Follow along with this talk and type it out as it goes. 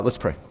Let's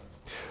pray.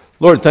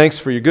 Lord, thanks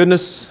for your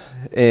goodness,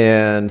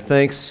 and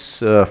thanks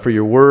for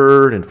your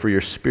word and for your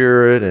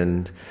spirit,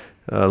 and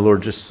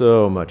Lord, just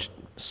so much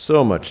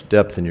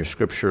depth in your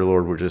scripture.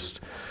 Lord, we're just,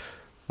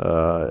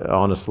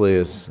 honestly,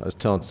 as I was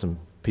telling some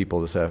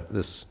people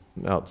this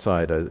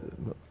outside,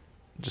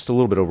 just a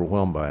little bit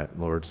overwhelmed by it,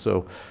 Lord.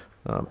 So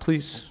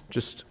please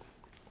just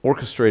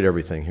orchestrate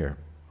everything here.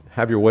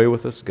 Have your way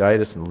with us, guide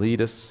us and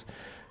lead us.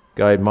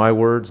 Guide my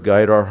words,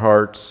 guide our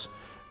hearts,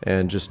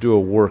 and just do a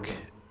work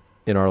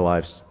in our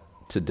lives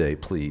today,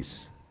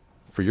 please.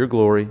 For your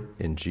glory,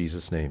 in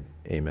Jesus' name,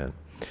 amen.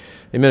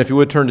 Amen. If you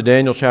would turn to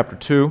Daniel chapter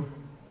 2.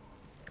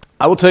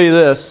 I will tell you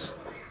this.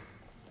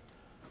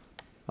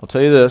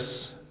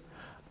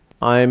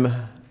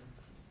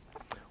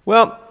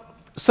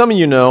 Some of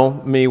you know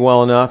me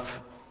well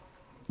enough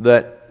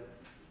that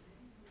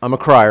I'm a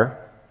crier,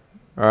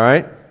 all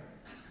right?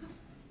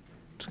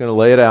 Just going to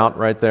lay it out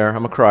right there.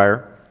 I'm a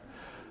crier.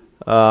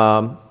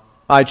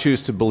 I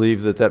choose to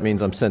believe that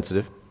means I'm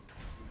sensitive.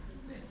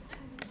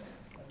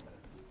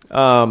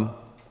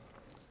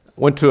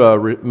 Went to a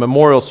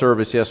memorial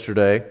service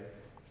yesterday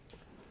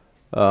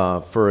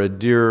for a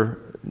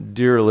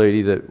dear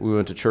lady that we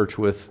went to church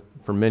with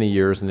for many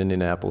years in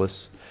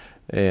Indianapolis,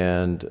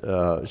 and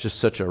it's just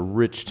such a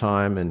rich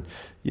time. And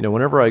you know,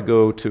 whenever I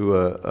go to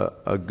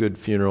a good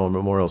funeral and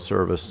memorial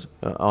service,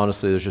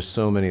 honestly, there's just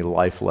so many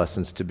life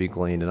lessons to be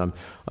gleaned, and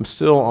I'm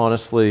still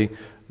honestly.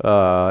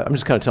 I'm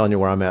just kind of telling you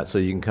where I'm at so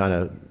you can kind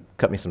of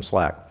cut me some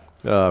slack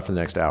for the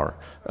next hour.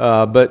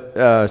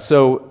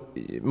 So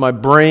my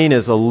brain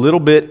is a little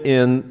bit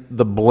in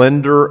the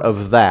blender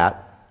of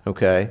that,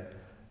 okay?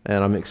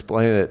 And I'm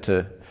explaining it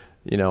to,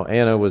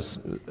 Anna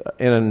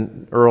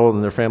and Earl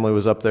and their family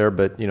was up there,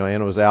 but,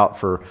 Anna was out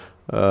for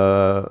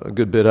a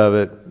good bit of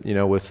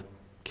it, with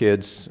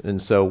kids. And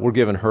so we're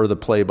giving her the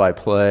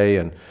play-by-play,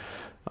 and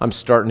I'm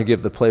starting to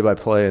give the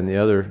play-by-play, and the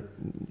other,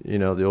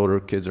 the older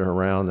kids are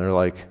around. They're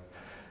like,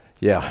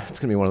 yeah, it's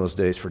going to be one of those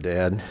days for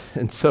Dad.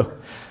 And so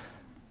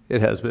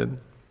it has been.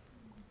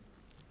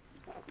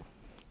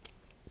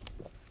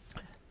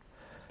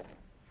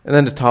 And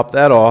then to top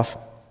that off,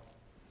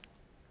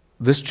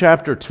 this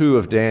chapter 2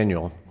 of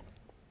Daniel,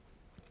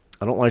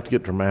 I don't like to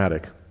get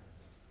dramatic,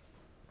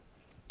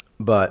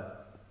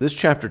 but this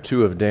chapter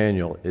 2 of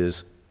Daniel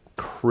is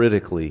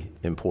critically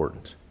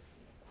important.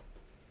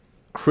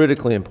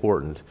 Critically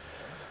important.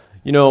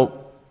 I don't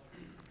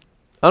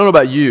know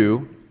about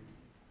you,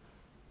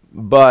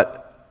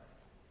 but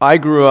I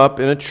grew up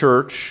in a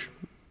church.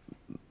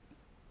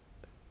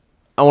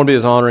 I want to be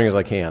as honoring as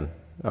I can,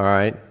 all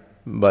right?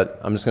 But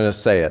I'm just going to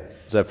say it.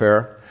 Is that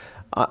fair?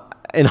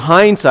 In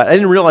hindsight, I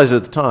didn't realize it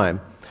at the time,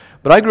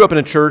 but I grew up in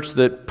a church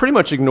that pretty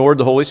much ignored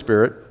the Holy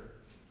Spirit,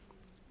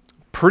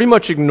 pretty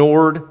much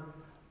ignored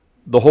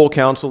the whole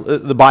counsel,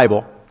 the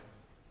Bible.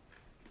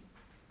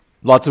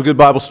 Lots of good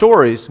Bible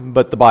stories,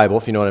 but the Bible,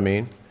 if you know what I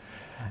mean.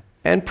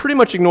 And pretty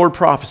much ignored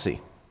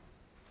prophecy.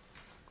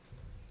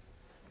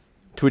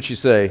 To which you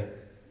say,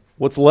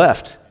 what's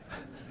left?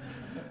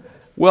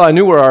 Well, I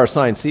knew where our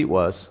assigned seat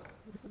was.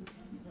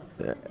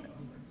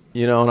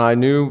 And I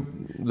knew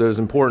that it was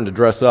important to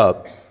dress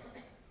up.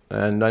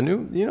 And I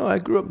knew, I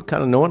grew up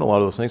kind of knowing a lot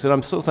of those things. And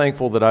I'm so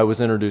thankful that I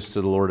was introduced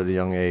to the Lord at a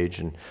young age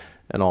and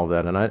all of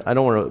that. And I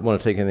don't want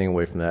to take anything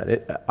away from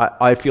that.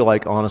 I feel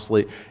like,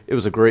 honestly, it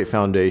was a great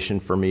foundation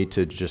for me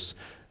to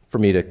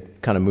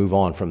kind of move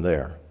on from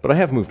there. But I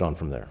have moved on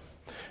from there.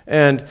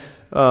 And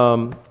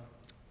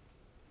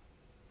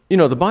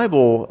the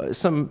Bible,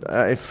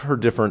 I've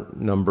heard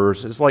different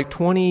numbers. It's like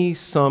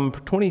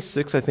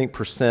 26, I think,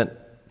 percent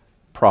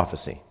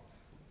prophecy,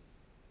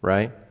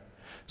 right?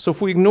 So if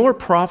we ignore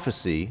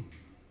prophecy,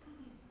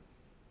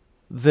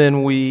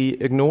 then we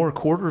ignore a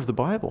quarter of the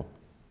Bible.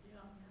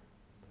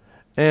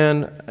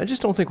 And I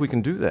just don't think we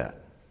can do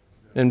that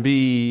and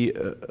be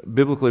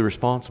biblically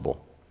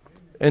responsible.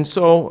 And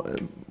so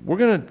we're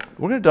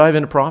gonna dive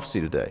into prophecy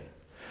today.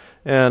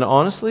 And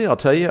honestly, I'll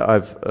tell you,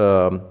 I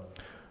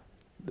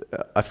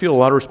feel a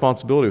lot of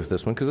responsibility with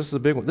this one because this is a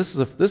big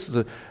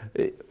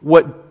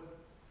one.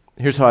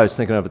 Here's how I was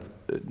thinking of it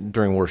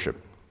during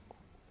worship.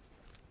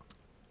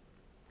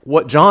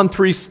 What John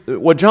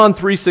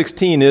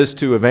 3:16 is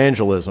to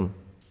evangelism,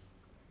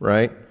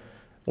 right?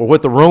 Or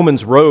what the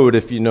Romans Road,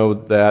 if you know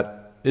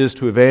that, is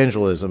to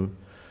evangelism,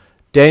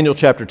 Daniel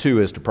chapter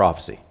 2 is to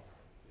prophecy.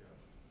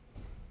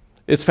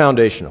 It's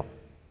foundational.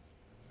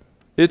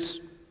 It's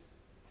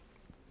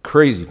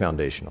crazy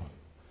foundational.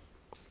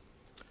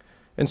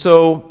 And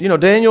so,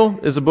 Daniel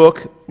is a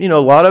book, a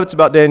lot of it's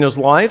about Daniel's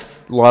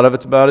life, a lot of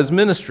it's about his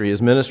ministry.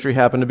 His ministry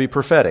happened to be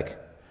prophetic.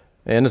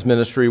 And his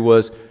ministry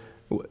was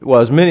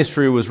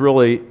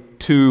really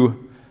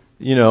to,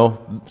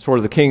 sort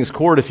of the king's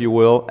court, if you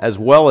will, as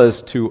well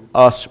as to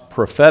us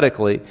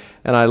prophetically.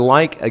 And I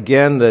like,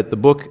 again, that the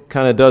book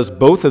kind of does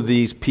both of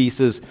these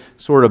pieces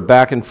sort of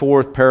back and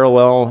forth,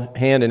 parallel,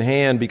 hand in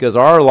hand, because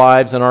our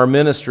lives and our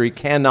ministry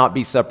cannot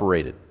be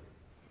separated.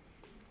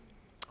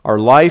 Our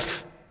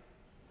life,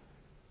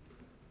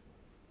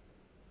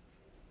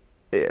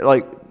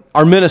 like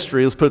our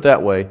ministry, let's put it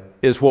that way,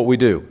 is what we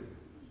do,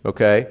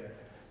 okay?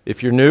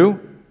 If you're new,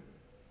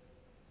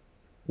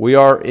 we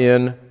are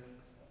in.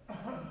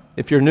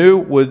 If you're new,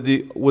 would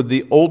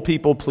the old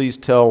people please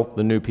tell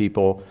the new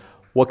people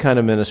what kind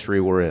of ministry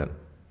we're in?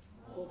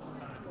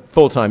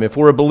 Full-time. If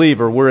we're a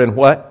believer, we're in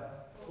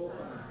what?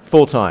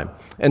 Full-time.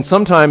 And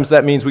sometimes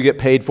that means we get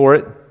paid for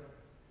it,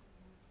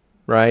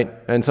 right?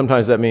 And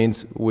sometimes that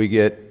means we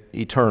get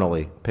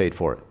eternally paid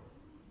for it,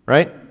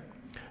 right?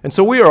 And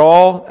so we are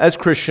all, as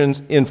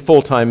Christians, in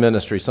full-time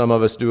ministry. Some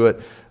of us do it.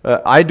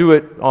 I do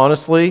it,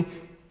 honestly,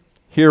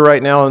 here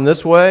right now in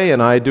this way,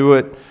 and I do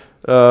it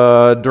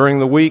during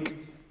the week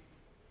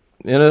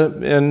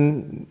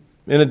in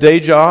a day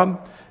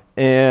job,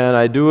 and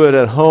I do it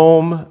at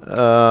home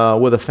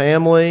with a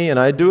family, and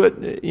I do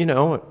it,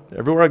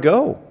 everywhere I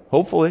go,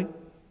 hopefully,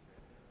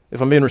 if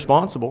I'm being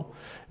responsible.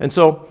 And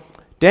so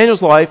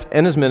Daniel's life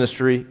and his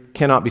ministry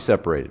cannot be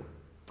separated.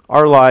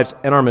 Our lives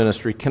and our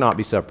ministry cannot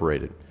be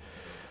separated.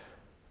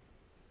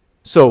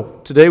 So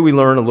today we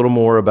learn a little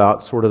more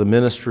about sort of the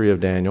ministry of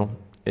Daniel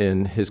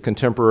in his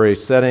contemporary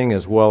setting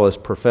as well as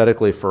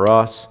prophetically for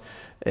us.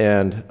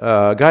 And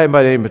a guy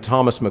by the name of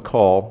Thomas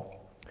McCall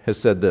has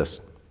said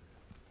this: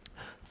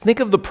 think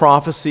of the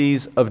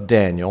prophecies of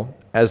Daniel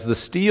as the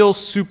steel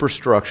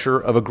superstructure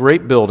of a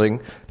great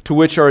building to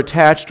which are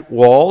attached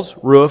walls,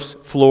 roofs,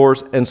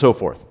 floors, and so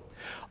forth.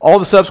 All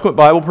the subsequent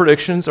Bible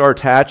predictions are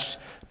attached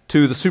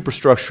to the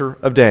superstructure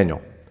of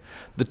Daniel.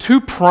 The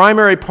two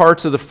primary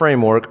parts of the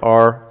framework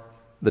are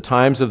the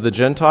times of the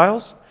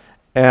Gentiles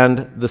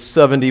and the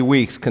 70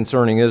 weeks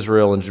concerning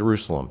Israel and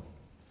Jerusalem.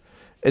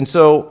 And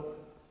so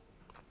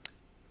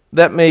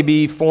that may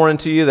be foreign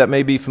to you, that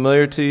may be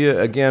familiar to you.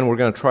 Again, we're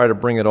going to try to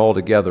bring it all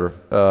together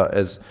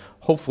as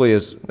hopefully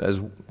as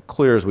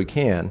clear as we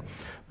can.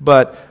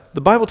 But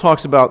the Bible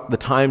talks about the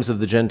times of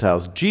the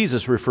Gentiles.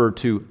 Jesus referred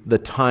to the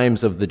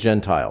times of the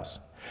Gentiles.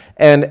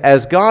 And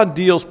as God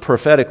deals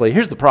prophetically,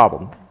 here's the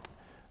problem.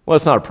 Well,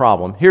 it's not a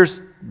problem.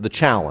 Here's the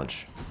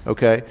challenge,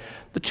 okay?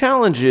 The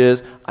challenge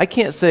is, I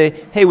can't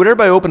say, hey, would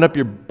everybody open up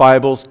your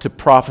Bibles to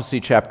Prophecy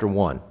chapter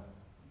 1,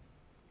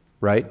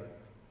 right?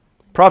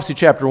 Prophecy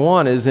chapter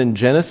 1 is in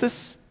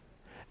Genesis,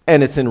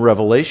 and it's in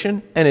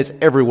Revelation, and it's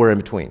everywhere in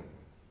between.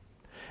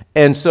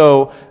 And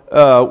so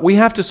we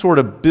have to sort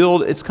of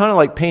build, it's kind of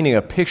like painting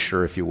a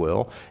picture, if you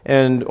will,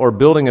 or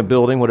building a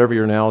building, whatever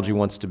your analogy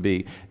wants to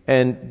be.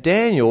 And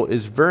Daniel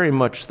is very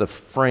much the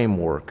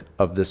framework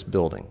of this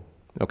building,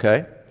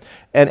 okay?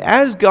 And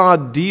as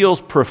God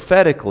deals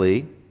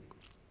prophetically,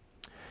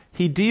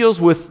 he deals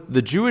with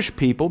the Jewish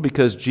people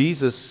because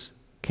Jesus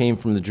came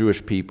from the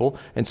Jewish people.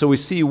 And so we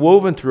see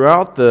woven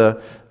throughout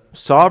the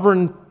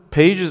sovereign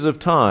pages of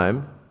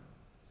time,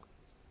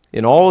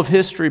 in all of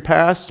history,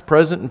 past,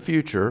 present, and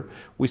future,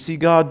 we see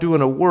God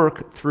doing a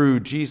work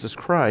through Jesus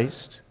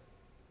Christ,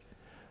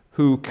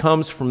 who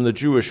comes from the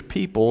Jewish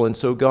people. And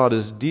so God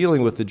is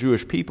dealing with the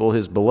Jewish people,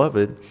 his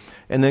beloved.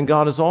 And then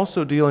God is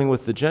also dealing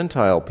with the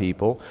Gentile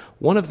people.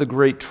 One of the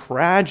great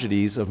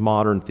tragedies of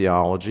modern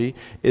theology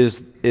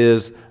is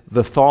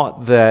the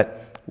thought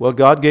that, well,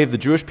 God gave the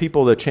Jewish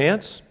people the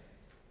chance,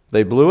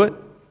 they blew it,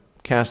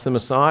 cast them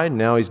aside, and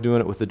now he's doing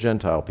it with the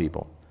Gentile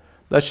people.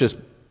 That's just,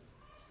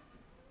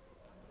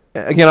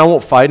 again, I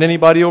won't fight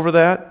anybody over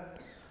that,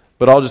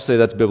 but I'll just say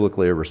that's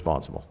biblically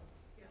irresponsible.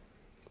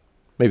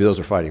 Maybe those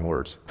are fighting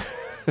words.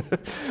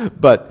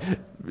 But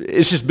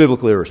it's just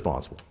biblically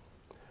irresponsible.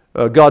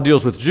 God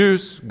deals with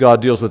Jews,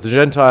 God deals with the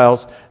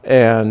Gentiles,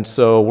 and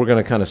so we're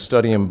going to kind of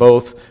study them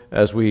both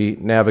as we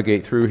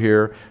navigate through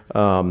here.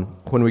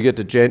 When we get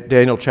to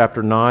Daniel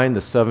chapter 9, the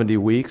 70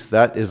 weeks,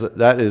 that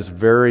is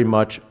very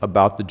much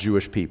about the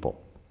Jewish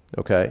people,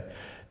 okay?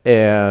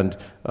 And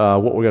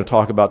what we're going to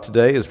talk about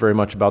today is very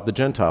much about the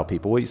Gentile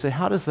people. Well, you say,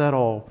 how does that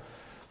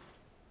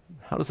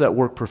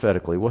work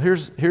prophetically? Well,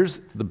 here's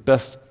the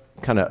best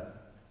kind of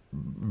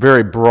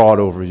very broad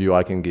overview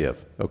I can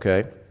give,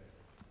 okay?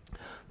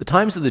 The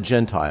times of the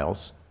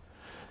Gentiles,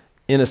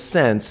 in a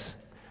sense,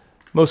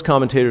 most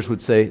commentators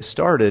would say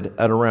started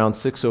at around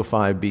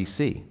 605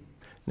 BC.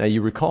 Now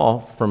you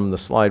recall from the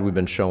slide we've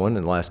been showing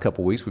in the last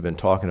couple of weeks, we've been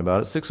talking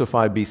about it,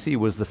 605 BC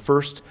was the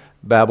first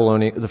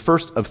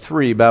of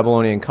three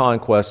Babylonian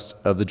conquests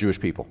of the Jewish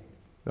people.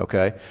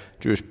 Okay?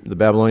 The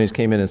Babylonians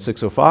came in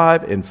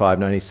 605, in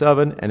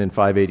 597, and in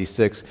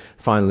 586,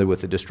 finally with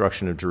the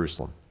destruction of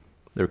Jerusalem.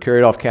 They were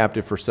carried off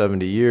captive for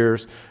 70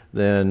 years.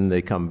 Then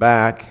they come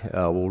back.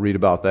 We'll read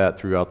about that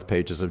throughout the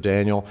pages of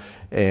Daniel.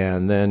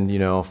 And then,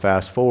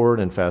 fast forward.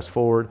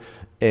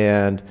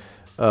 And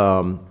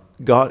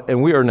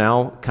and we are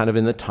now kind of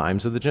in the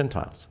times of the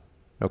Gentiles.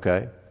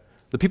 Okay?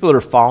 The people that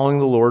are following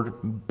the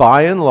Lord,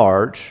 by and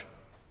large,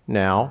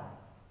 now,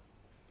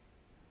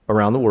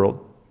 around the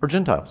world, are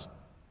Gentiles.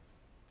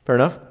 Fair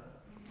enough?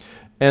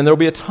 And there will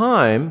be a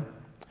time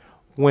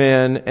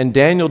when, and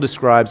Daniel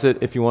describes it,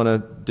 if you want to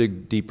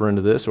dig deeper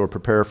into this or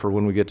prepare for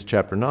when we get to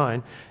chapter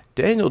 9,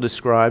 Daniel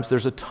describes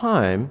there's a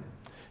time,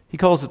 he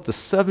calls it the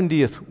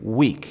 70th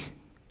week,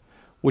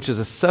 which is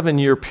a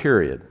 7-year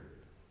period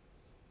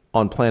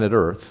on planet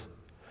Earth,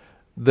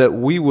 that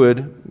we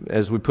would,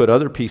 as we put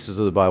other pieces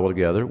of the Bible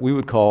together, we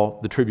would call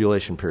the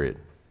tribulation period.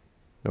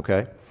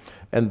 Okay?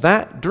 And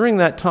during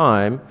that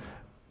time,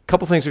 a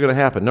couple things are going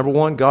to happen. Number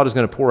one, God is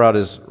going to pour out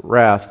his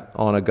wrath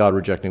on a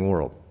God-rejecting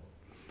world.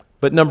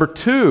 But number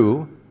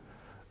two,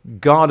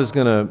 God is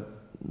going to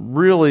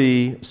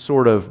really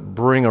sort of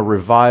bring a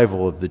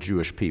revival of the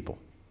Jewish people.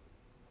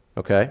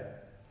 Okay?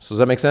 So does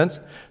that make sense?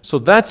 So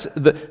that's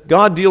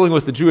God dealing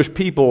with the Jewish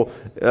people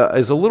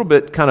is a little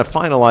bit kind of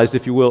finalized,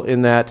 if you will,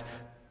 in that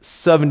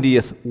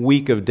 70th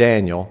week of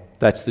Daniel.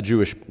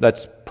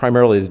 That's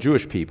primarily the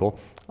Jewish people.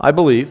 I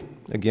believe,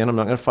 again, I'm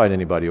not going to fight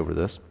anybody over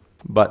this,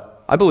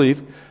 but I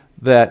believe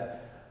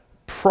that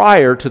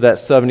prior to that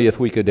 70th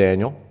week of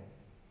Daniel,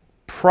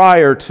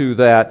 prior to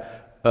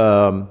that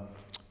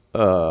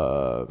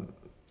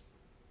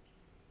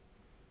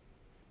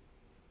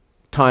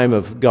time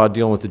of God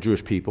dealing with the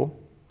Jewish people,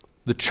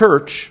 the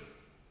church,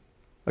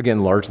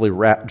 again, largely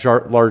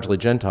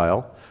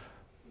Gentile,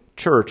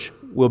 church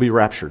will be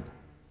raptured.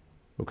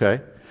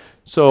 Okay?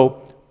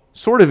 So,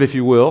 sort of, if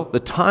you will, the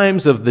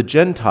times of the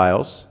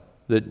Gentiles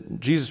that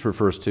Jesus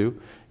refers to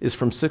is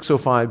from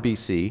 605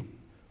 BC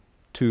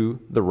to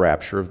the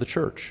rapture of the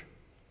church.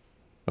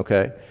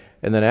 Okay?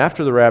 And then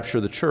after the rapture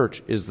of the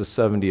church is the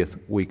 70th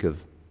week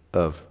of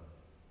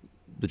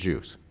the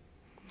Jews.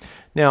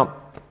 Now,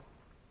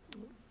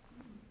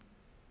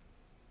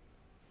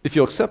 if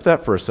you'll accept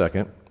that for a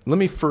second, let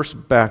me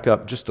first back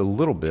up just a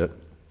little bit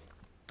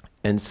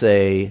and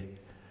say,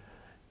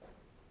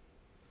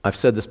 I've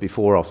said this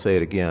before, I'll say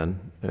it again,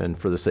 and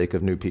for the sake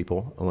of new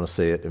people, I want to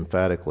say it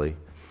emphatically.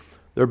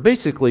 There are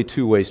basically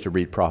two ways to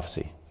read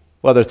prophecy.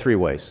 Well, there are three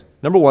ways.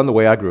 Number one, the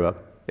way I grew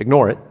up,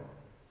 ignore it,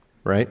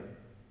 right?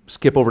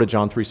 Skip over to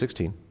John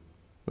 3:16,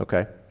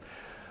 okay?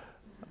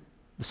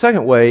 The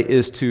second way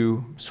is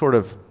to sort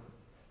of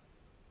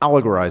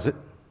allegorize it,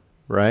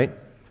 right?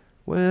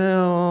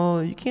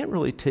 Well, you can't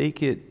really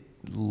take it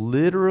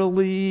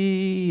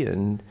literally,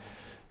 and,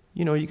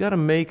 you got to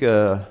make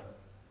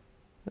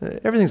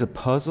everything's a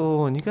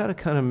puzzle, and you got to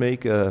kind of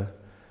make a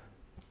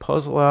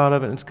puzzle out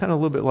of it. And it's kind of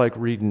a little bit like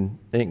reading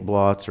ink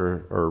blots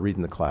or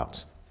reading the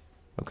clouds,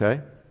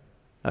 okay?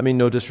 I mean,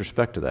 no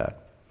disrespect to that.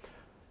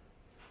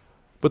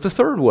 But the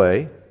third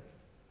way,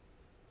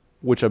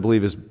 which I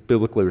believe is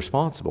biblically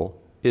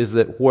responsible, is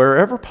that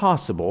wherever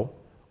possible,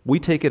 we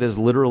take it as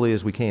literally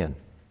as we can.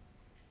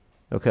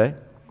 Okay?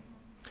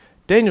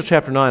 Daniel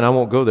chapter 9, I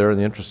won't go there in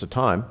the interest of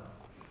time.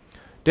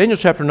 Daniel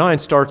chapter 9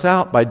 starts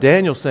out by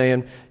Daniel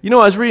saying, I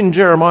was reading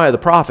Jeremiah the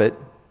prophet,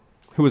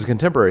 who was a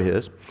contemporary of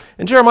his,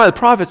 and Jeremiah the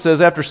prophet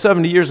says after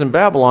 70 years in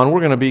Babylon,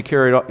 we're going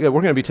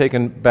to be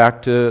taken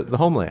back to the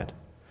homeland.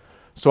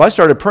 So I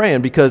started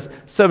praying because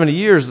 70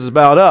 years is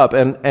about up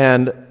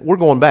and we're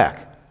going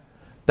back.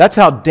 That's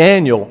how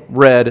Daniel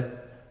read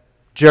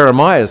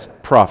Jeremiah's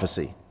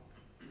prophecy.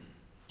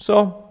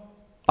 So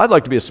I'd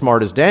like to be as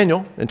smart as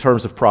Daniel in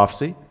terms of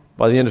prophecy.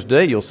 By the end of the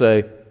day, you'll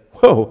say,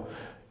 whoa,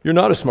 you're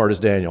not as smart as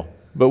Daniel.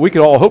 But we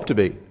could all hope to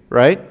be,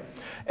 right?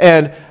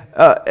 And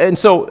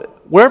so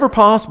wherever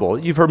possible,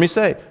 you've heard me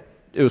say,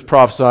 it was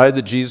prophesied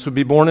that Jesus would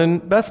be born in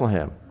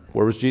Bethlehem.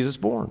 Where was Jesus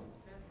born?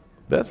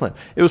 Bethlehem.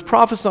 It was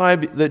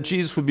prophesied that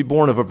Jesus would be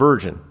born of a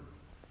virgin.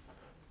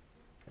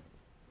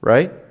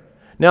 Right?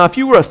 Now, if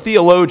you were a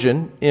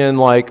theologian in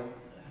like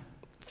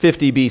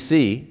 50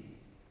 BC,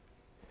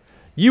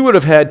 you would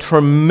have had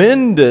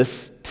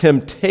tremendous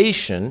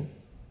temptation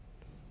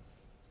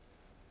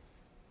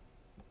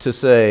to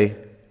say,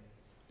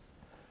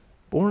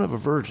 born of a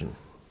virgin.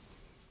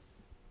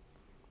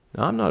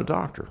 Now, I'm not a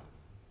doctor,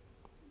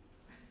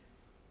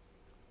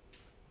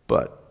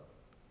 but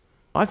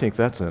I think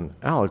that's an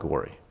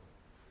allegory.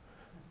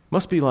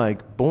 Must be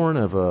like born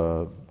of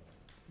a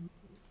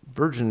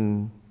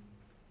virgin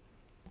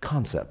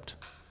concept.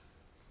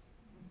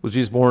 Was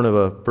Jesus born of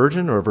a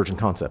virgin or a virgin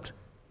concept?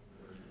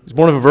 He's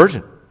born of a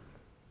virgin,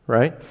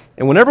 right?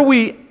 And whenever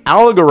we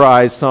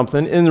allegorize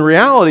something, in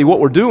reality,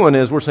 what we're doing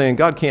is we're saying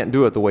God can't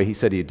do it the way he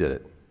said he did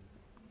it.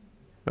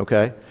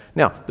 Okay?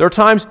 Now, there are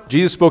times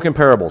Jesus spoke in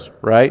parables,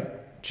 right?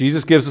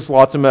 Jesus gives us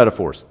lots of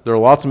metaphors. There are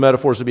lots of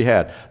metaphors to be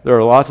had. There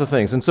are lots of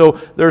things. And so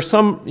there's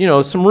some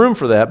room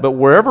for that, but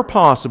wherever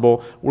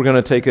possible, we're going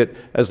to take it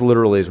as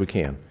literally as we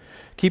can.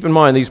 Keep in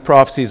mind, these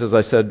prophecies, as I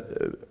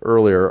said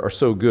earlier, are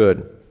so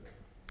good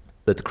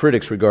that the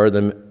critics regard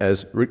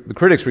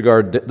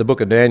the book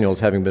of Daniel as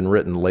having been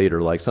written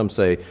later. Like some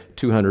say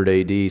 200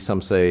 AD,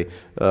 some say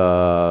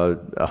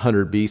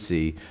 100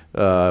 BC,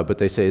 but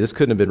they say this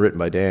couldn't have been written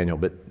by Daniel.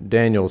 But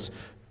Daniel's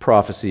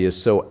prophecy is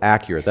so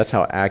accurate. That's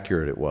how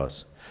accurate it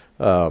was.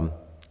 But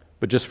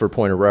just for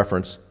point of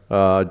reference,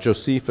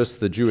 Josephus,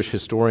 the Jewish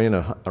historian,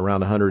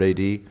 around 100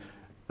 AD,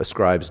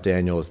 ascribes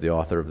Daniel as the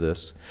author of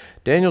this.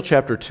 Daniel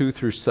chapter 2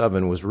 through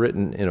 7 was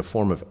written in a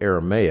form of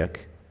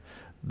Aramaic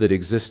that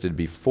existed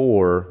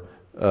before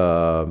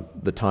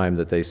the time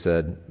that they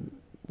said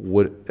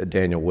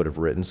Daniel would have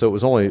written. So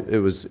it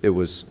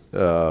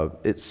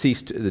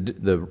ceased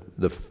the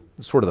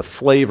sort of the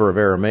flavor of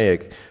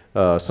Aramaic.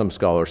 Some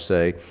scholars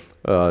say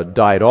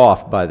died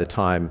off by the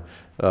time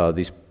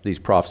these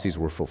prophecies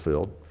were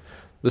fulfilled.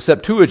 The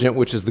Septuagint,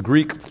 which is the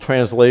Greek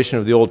translation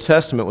of the Old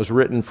Testament, was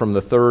written from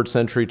the 3rd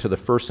century to the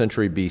 1st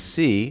century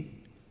BC,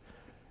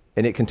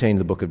 and it contained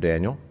the book of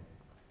Daniel.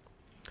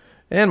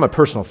 And my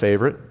personal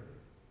favorite,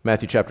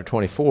 Matthew chapter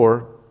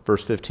 24,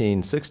 verse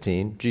 15,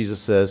 16, Jesus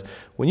says,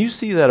 when you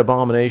see that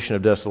abomination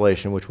of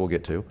desolation, which we'll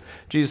get to,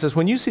 Jesus says,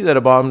 when you see that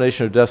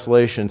abomination of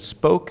desolation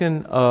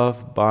spoken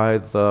of by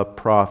the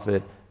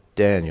prophet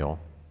Daniel,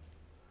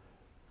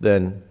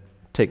 then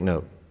take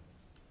note.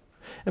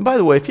 And by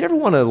the way, if you ever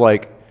want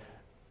to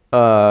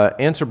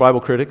answer Bible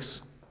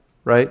critics,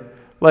 right?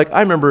 Like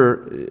I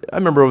remember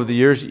over the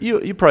years,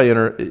 you probably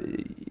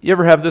you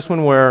ever have this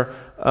one where,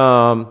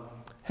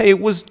 hey,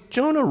 was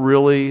Jonah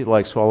really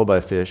like swallowed by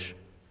a fish?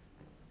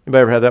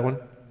 Anybody ever had that one?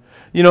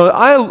 You know,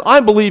 I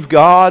believe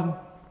God.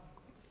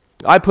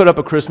 I put up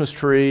a Christmas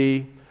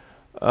tree.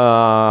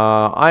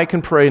 I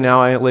can pray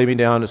now. I lay me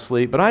down to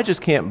sleep, but I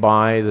just can't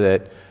buy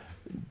that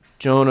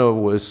Jonah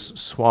was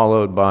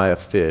swallowed by a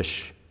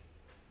fish.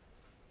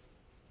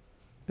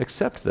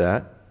 Except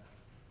that,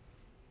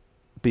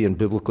 being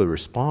biblically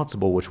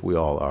responsible, which we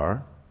all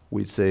are,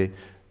 we'd say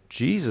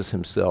Jesus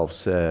himself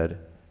said,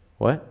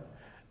 what?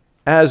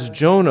 As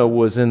Jonah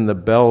was in the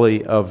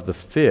belly of the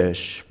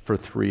fish for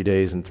 3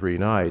 days and 3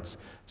 nights,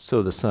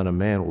 so the Son of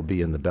Man will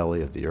be in the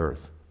belly of the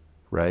earth,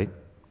 right?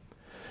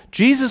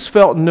 Jesus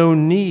felt no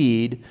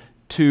need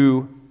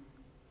to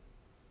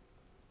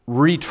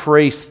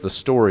retrace the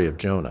story of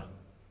Jonah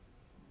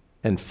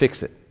and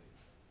fix it.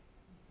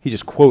 He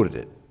just quoted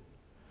it.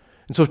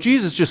 And so if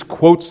Jesus just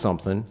quotes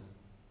something,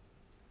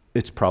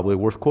 it's probably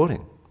worth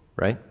quoting,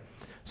 right?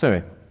 So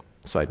anyway,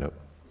 side note.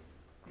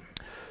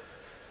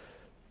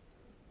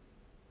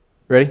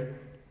 Ready?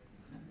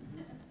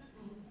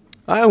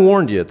 I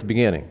warned you at the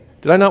beginning.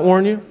 Did I not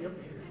warn you? Yep.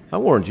 I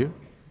warned you.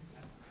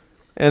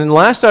 And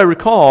last I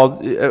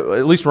recalled,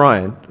 at least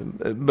Ryan,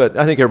 but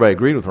I think everybody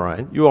agreed with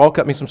Ryan, you all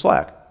cut me some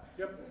slack.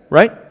 Yep.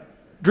 Right?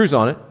 Drew's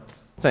on it.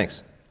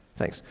 Thanks.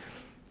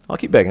 I'll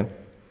keep begging.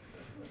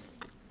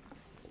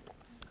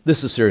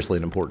 This is seriously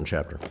an important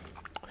chapter.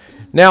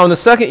 Now, in the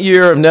 2nd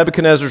year of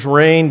Nebuchadnezzar's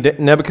reign,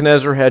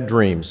 Nebuchadnezzar had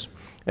dreams,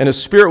 and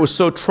his spirit was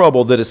so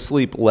troubled that his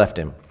sleep left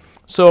him.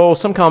 So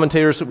some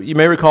commentators, you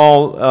may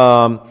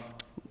recall,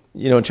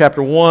 in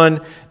chapter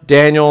 1,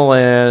 Daniel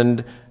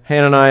and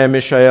Hananiah,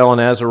 Mishael,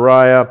 and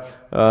Azariah,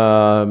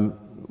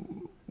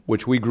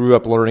 which we grew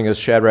up learning as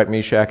Shadrach,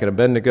 Meshach, and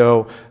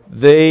Abednego,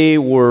 they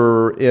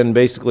were in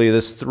basically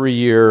this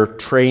 3-year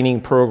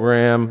training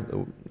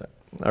program.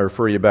 I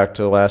refer you back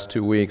to the last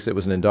 2 weeks. It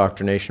was an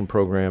indoctrination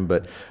program,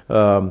 but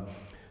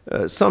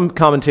some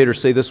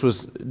commentators say this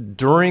was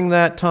during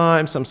that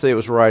time. Some say it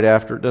was right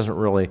after. It doesn't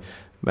really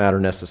matter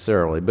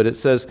necessarily. But it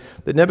says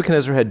that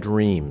Nebuchadnezzar had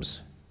dreams,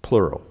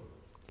 plural.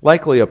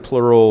 Likely a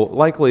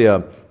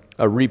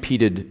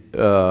repeated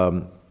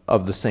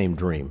of the same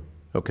dream.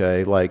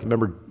 Okay, like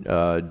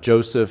remember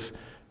Joseph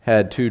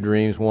had 2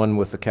 dreams, one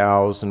with the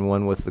cows and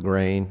one with the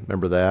grain.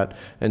 Remember that?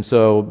 And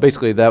so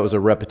basically that was a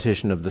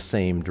repetition of the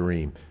same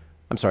dream.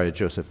 I'm sorry,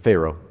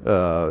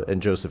 Pharaoh,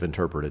 and Joseph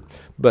interpreted.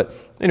 But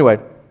anyway,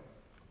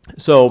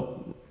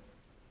 so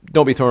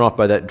don't be thrown off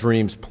by that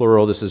dreams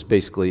plural. This is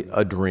basically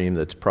a dream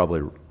that's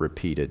probably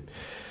repeated.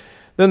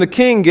 Then the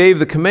king gave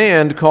the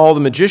command to call the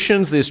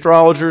magicians, the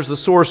astrologers, the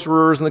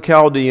sorcerers, and the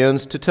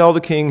Chaldeans to tell the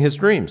king his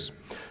dreams.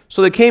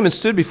 So they came and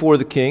stood before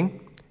the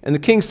king, and the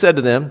king said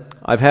to them,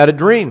 I've had a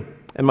dream,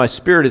 and my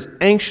spirit is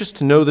anxious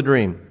to know the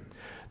dream.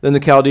 Then the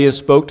Chaldeans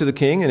spoke to the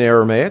king in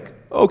Aramaic,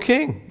 O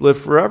king,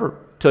 live forever.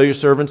 Tell your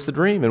servants the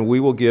dream, and we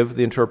will give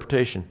the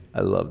interpretation.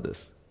 I love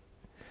this.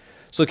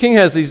 So the king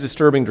has these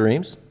disturbing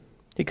dreams.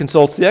 He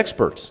consults the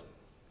experts.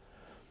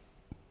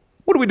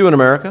 What do we do in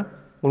America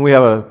when we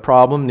have a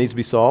problem that needs to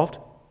be solved?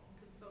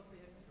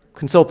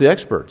 Consult the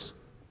experts.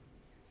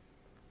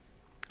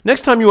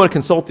 Next time you want to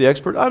consult the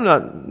expert,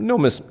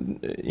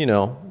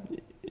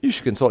 you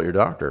should consult your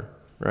doctor,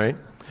 right?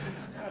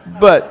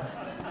 But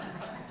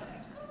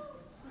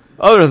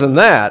other than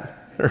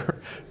that,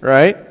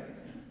 right?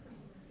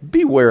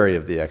 Be wary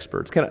of the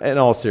experts, in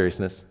all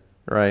seriousness,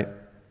 right?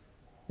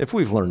 If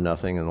we've learned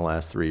nothing in the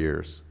last 3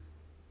 years,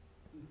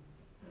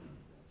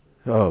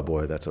 oh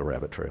boy, that's a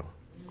rabbit trail,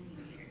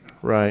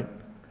 right?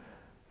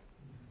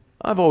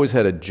 I've always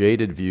had a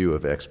jaded view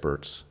of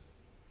experts.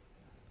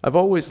 I've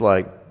always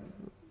are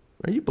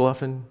you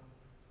bluffing,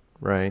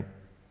 right?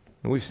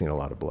 And we've seen a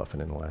lot of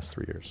bluffing in the last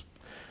 3 years.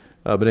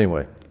 But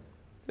anyway,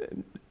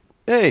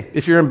 hey,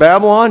 if you're in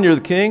Babylon, you're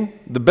the king,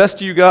 the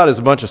best you got is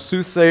a bunch of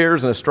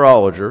soothsayers and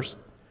astrologers.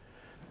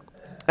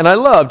 And I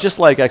love, just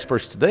like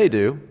experts today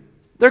do,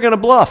 they're going to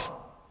bluff,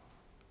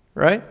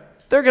 right?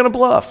 They're going to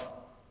bluff.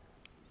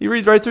 You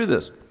read right through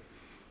this.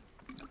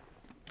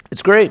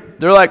 It's great.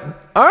 They're like,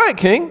 all right,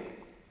 king,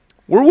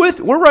 we're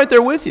right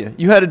there with you.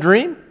 You had a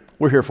dream?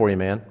 We're here for you,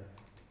 man.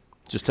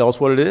 Just tell us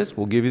what it is.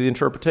 We'll give you the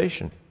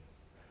interpretation.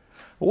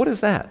 Well, what is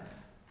that?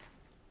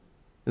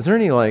 Is there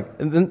any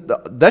and then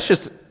that's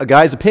just a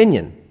guy's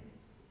opinion,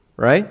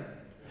 right?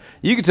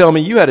 You could tell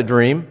me you had a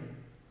dream,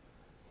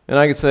 and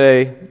I could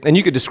say, and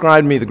you could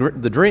describe to me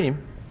the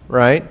dream,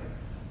 right?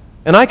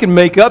 And I can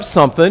make up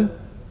something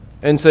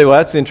and say, well,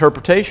 that's the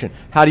interpretation.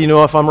 How do you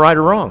know if I'm right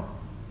or wrong?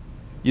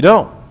 You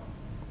don't.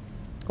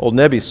 Old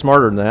Nebi's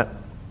smarter than that.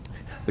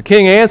 The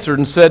king answered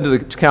and said to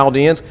the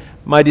Chaldeans,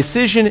 my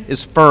decision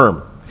is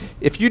firm.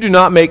 If you do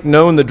not make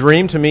known the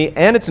dream to me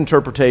and its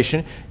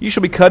interpretation, you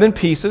shall be cut in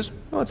pieces.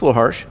 Oh, that's a little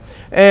harsh.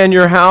 And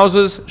your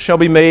houses shall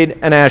be made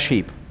an ash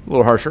heap. A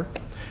little harsher.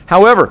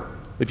 However,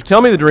 if you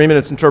tell me the dream and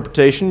its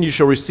interpretation, you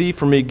shall receive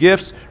from me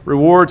gifts,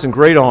 rewards, and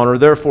great honor.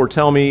 Therefore,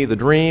 tell me the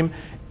dream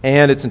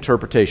and its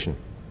interpretation.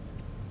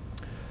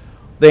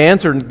 They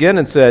answered again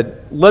and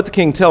said, let the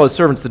king tell his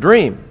servants the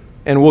dream,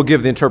 and we'll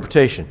give the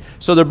interpretation.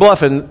 So they're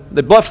bluffing.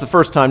 They bluffed the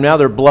first time. Now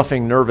they're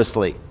bluffing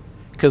nervously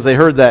because they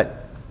heard that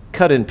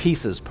cut in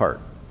pieces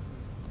part.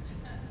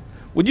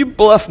 Would you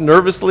bluff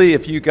nervously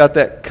if you got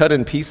that cut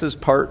in pieces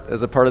part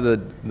as a part of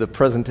the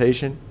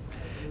presentation?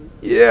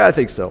 Yeah, I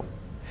think so.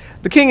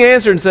 The king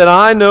answered and said,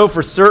 I know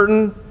for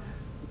certain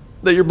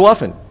that you're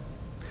bluffing,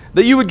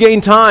 that you would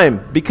gain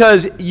time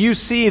because you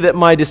see that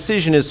my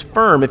decision is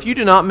firm. If you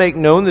do not make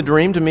known the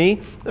dream to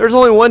me, there's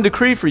only one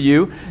decree for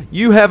you.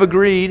 You have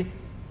agreed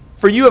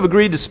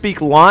to speak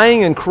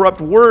lying and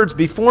corrupt words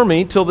before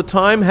me till the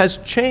time has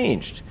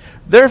changed.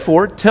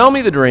 Therefore, tell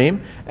me the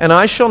dream, and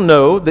I shall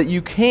know that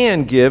you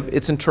can give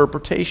its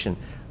interpretation.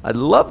 I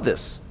love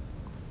this.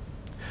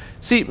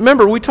 See,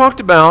 remember, we talked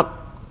about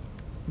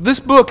this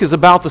book is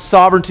about the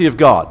sovereignty of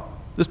God.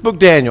 This book,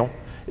 Daniel,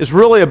 is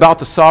really about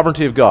the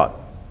sovereignty of God.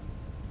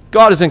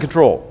 God is in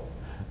control.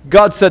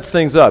 God sets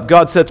things up.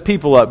 God sets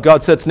people up.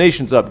 God sets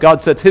nations up.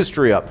 God sets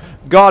history up.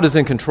 God is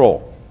in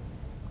control.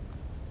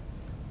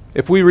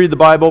 If we read the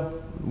Bible,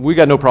 we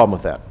got no problem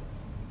with that.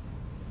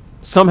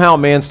 Somehow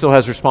man still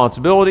has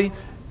responsibility,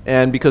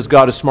 and because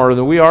God is smarter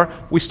than we are,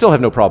 we still have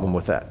no problem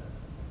with that.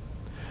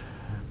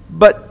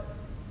 But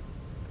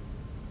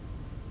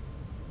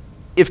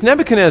if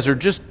Nebuchadnezzar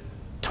just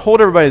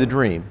told everybody the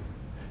dream,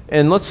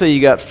 and let's say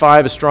you got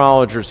 5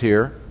 astrologers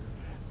here,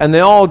 and they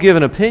all give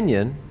an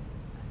opinion,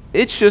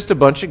 it's just a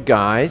bunch of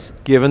guys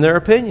giving their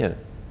opinion,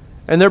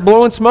 and they're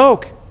blowing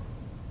smoke.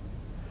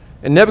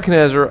 And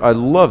Nebuchadnezzar, I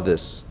love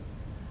this.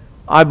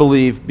 I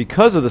believe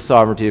because of the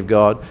sovereignty of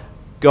God,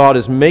 God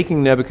is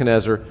making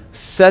Nebuchadnezzar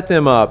set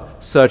them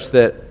up such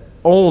that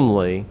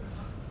only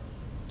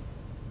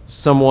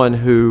someone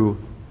who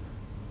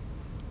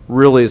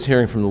really is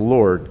hearing from the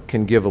Lord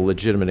can give a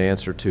legitimate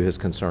answer to his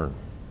concern.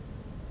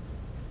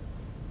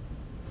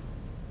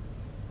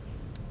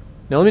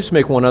 Now let me just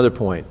make one other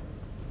point.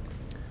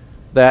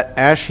 That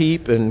ash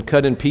heap and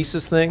cut in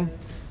pieces thing,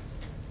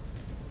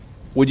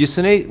 would you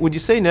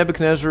say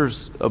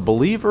Nebuchadnezzar's a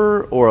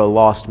believer or a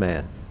lost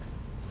man?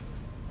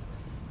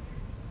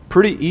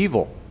 Pretty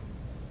evil.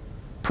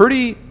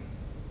 Pretty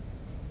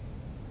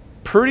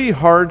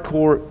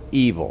hardcore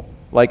evil.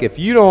 Like if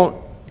you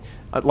don't,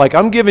 like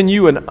I'm giving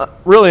you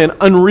really an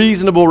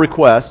unreasonable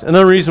request, an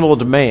unreasonable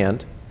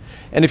demand,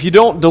 and if you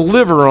don't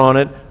deliver on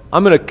it,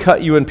 I'm going to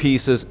cut you in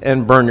pieces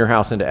and burn your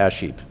house into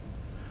ash heap.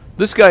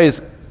 This guy is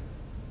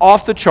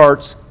off the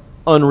charts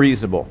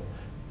unreasonable.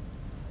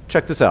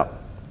 Check this out.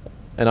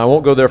 And I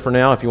won't go there for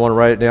now if you want to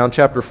write it down.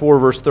 Chapter 4,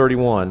 verse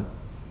 31.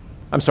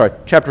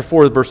 Chapter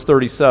 4, verse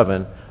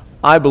 37.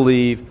 I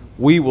believe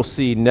we will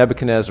see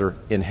Nebuchadnezzar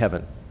in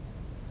heaven.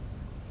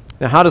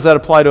 Now, how does that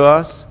apply to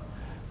us?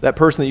 That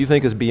person that you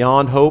think is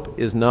beyond hope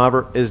is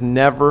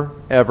never,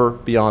 ever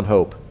beyond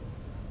hope.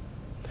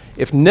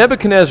 If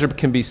Nebuchadnezzar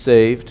can be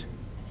saved,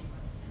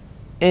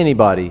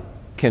 anybody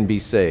can be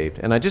saved.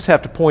 And I just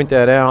have to point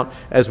that out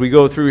as we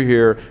go through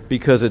here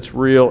because it's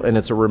real and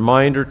it's a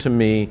reminder to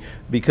me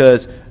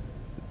because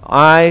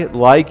I,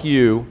 like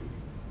you,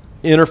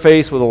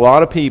 interface with a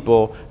lot of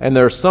people, and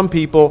there are some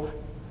people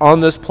on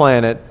this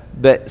planet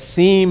that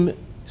seem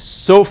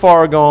so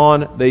far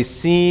gone, they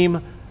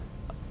seem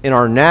in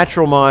our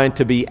natural mind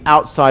to be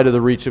outside of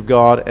the reach of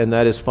God, and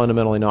that is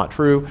fundamentally not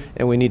true,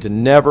 and we need to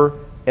never,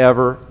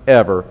 ever,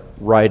 ever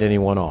write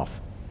anyone off.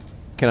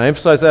 Can I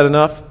emphasize that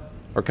enough,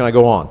 or can I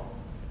go on?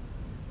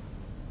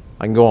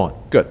 I can go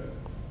on. Good.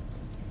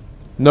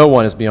 No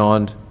one is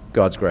beyond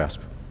God's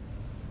grasp.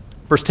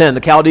 Verse 10,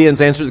 the Chaldeans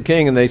answered the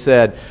king, and they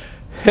said,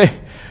 hey,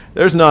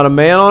 there's not a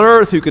man on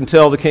earth who can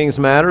tell the king's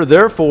matter.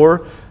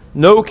 Therefore,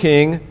 no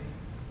king,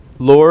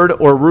 lord,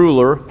 or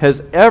ruler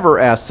has ever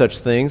asked such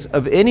things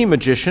of any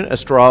magician,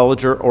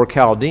 astrologer, or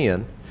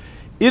Chaldean.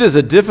 It is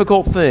a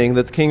difficult thing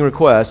that the king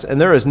requests, and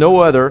there is no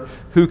other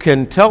who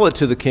can tell it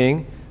to the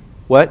king.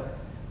 What?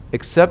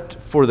 Except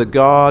for the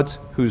gods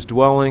whose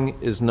dwelling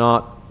is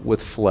not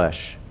with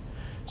flesh.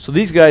 So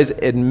these guys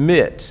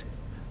admit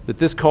that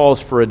this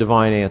calls for a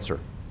divine answer.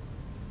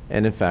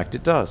 And in fact,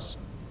 it does.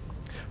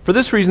 For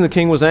this reason, the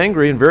king was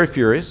angry and very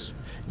furious,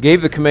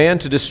 gave the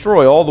command to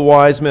destroy all the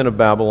wise men of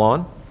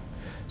Babylon.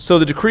 So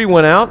the decree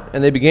went out,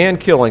 and they began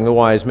killing the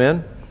wise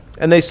men,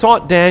 and they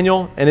sought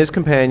Daniel and his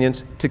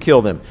companions to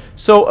kill them.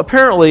 So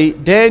apparently,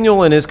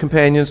 Daniel and his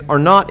companions are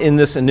not in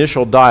this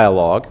initial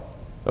dialogue,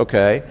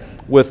 okay,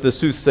 with the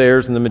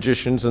soothsayers and the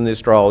magicians and the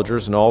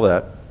astrologers and all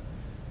that.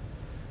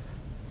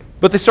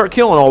 But they start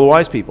killing all the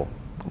wise people.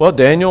 Well,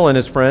 Daniel and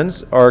his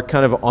friends are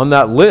kind of on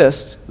that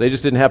list. They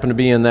just didn't happen to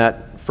be in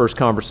that first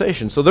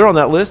conversation. So they're on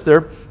that list.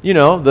 They're,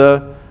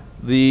 the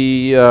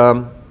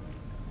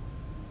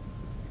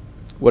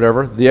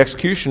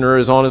executioner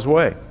is on his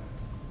way.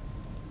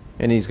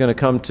 And he's going to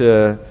come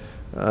to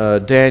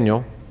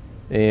Daniel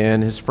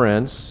and his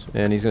friends,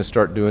 and he's going to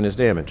start doing his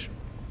damage.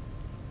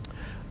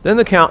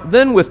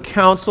 Then with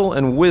counsel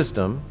and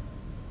wisdom,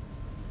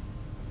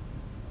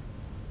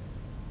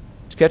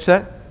 did you catch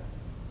that?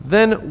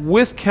 Then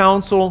with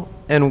counsel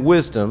and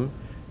wisdom,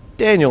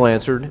 Daniel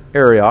answered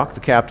Arioch,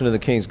 the captain of the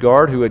king's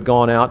guard, who had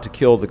gone out to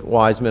kill the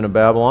wise men of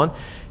Babylon.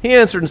 He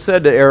answered and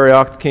said to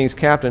Arioch, the king's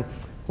captain,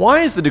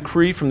 "Why is the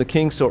decree from the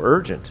king so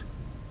urgent?"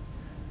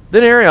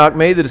 Then Arioch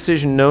made the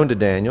decision known to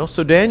Daniel.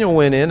 So Daniel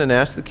went in and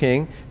asked the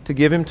king to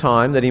give him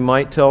time that he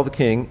might tell the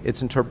king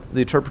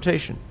the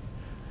interpretation.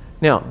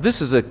 Now,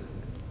 this is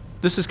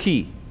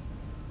key.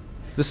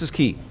 This is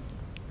key.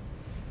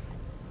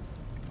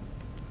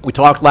 We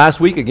talked last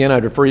week, again,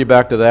 I'd refer you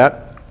back to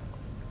that.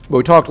 But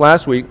we talked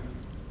last week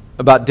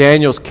about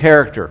Daniel's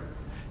character.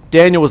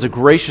 Daniel was a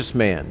gracious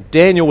man.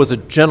 Daniel was a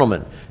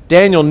gentleman.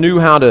 Daniel knew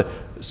how to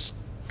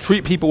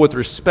treat people with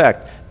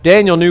respect.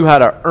 Daniel knew how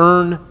to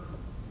earn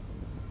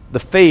the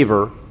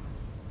favor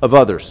of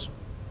others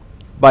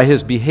by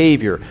his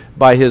behavior,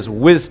 by his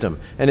wisdom.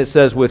 And it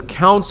says, with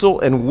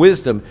counsel and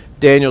wisdom,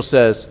 Daniel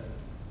says,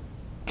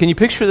 can you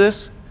picture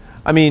this?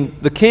 I mean,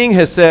 the king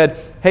has said,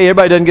 hey,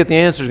 everybody doesn't get the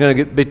answer, is going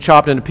to be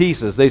chopped into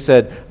pieces. They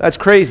said, that's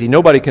crazy.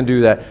 Nobody can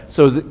do that.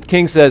 So the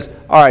king says,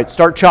 all right,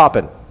 start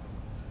chopping.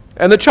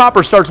 And the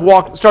chopper starts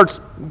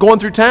going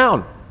through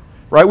town.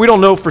 Right? We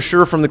don't know for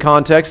sure from the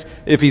context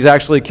if he's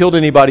actually killed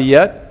anybody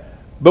yet.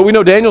 But we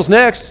know Daniel's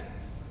next.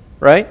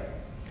 Right?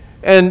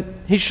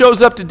 And he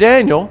shows up to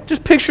Daniel.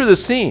 Just picture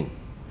this scene.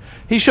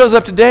 He shows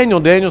up to Daniel.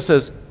 Daniel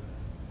says,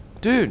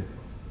 dude,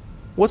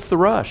 what's the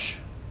rush?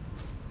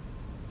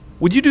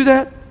 Would you do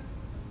that?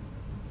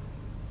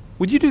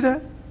 Would you do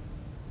that?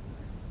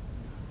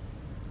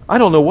 I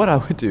don't know what I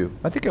would do.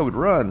 I think I would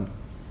run.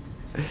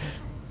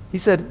 He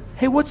said,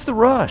 hey, what's the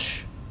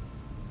rush?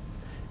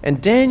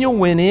 And Daniel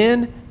went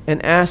in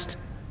and asked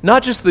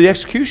not just the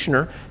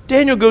executioner.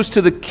 Daniel goes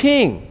to the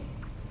king.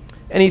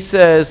 And he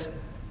says,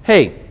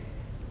 hey,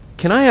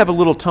 can I have a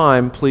little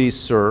time, please,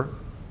 sir,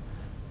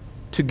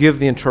 to give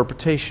the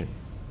interpretation?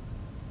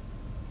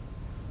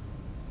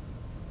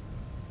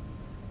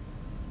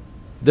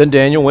 Then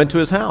Daniel went to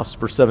his house,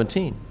 verse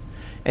 17.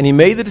 And he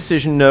made the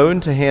decision known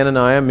to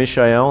Hananiah,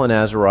 Mishael, and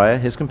Azariah,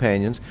 his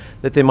companions,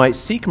 that they might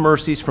seek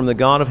mercies from the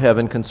God of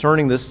heaven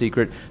concerning this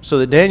secret, so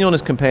that Daniel and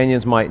his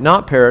companions might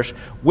not perish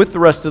with the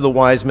rest of the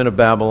wise men of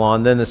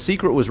Babylon. Then the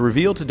secret was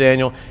revealed to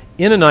Daniel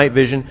in a night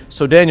vision,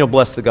 so Daniel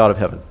blessed the God of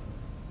heaven.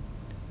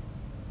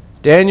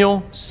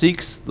 Daniel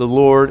seeks the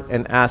Lord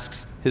and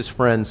asks his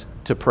friends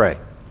to pray.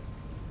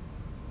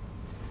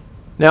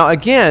 Now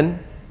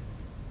again,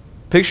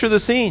 picture the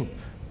scene.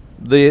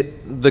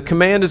 The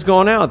command has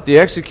gone out. The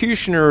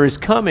executioner is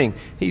coming.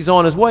 He's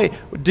on his way.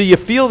 Do you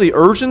feel the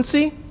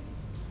urgency?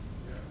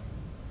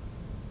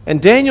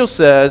 And Daniel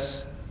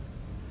says,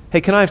 hey,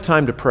 can I have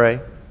time to pray?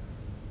 Do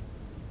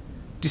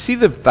you see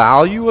the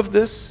value of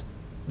this?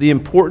 The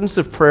importance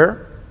of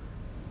prayer?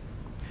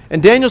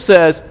 And Daniel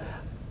says,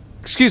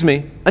 excuse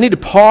me, I need to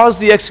pause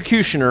the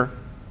executioner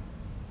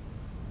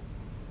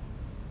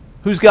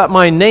who's got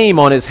my name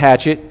on his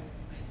hatchet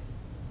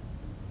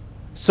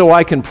so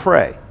I can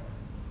pray.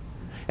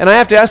 And I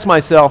have to ask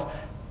myself,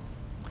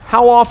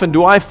 how often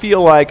do I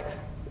feel like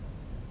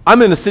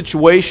I'm in a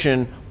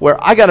situation where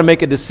I got to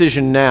make a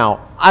decision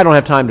now? I don't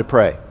have time to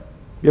pray.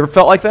 You ever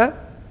felt like that?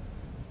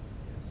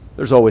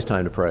 There's always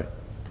time to pray.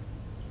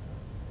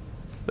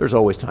 There's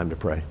always time to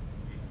pray.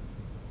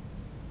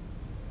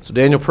 So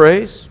Daniel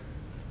prays,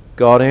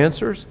 God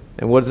answers,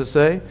 and what does it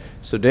say?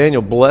 So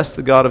Daniel blessed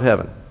the God of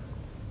heaven.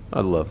 I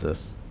love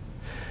this.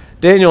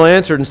 Daniel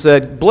answered and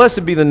said,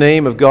 blessed be the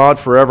name of God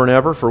forever and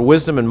ever, for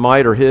wisdom and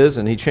might are his,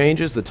 and he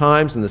changes the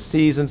times and the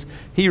seasons.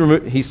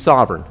 He's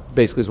sovereign,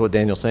 basically is what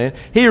Daniel's saying.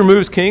 He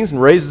removes kings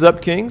and raises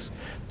up kings.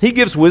 He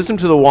gives wisdom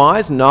to the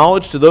wise and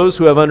knowledge to those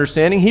who have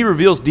understanding. He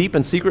reveals deep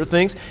and secret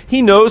things.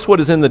 He knows what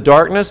is in the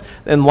darkness,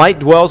 and light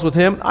dwells with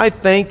him. I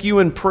thank you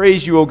and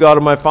praise you, O God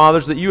of my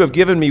fathers, that you have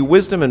given me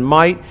wisdom and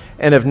might,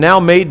 and have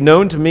now made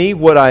known to me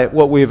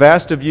what we have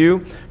asked of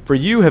you, for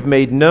you have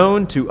made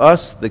known to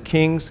us the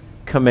king's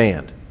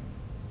command.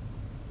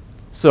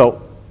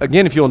 So,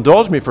 again, if you'll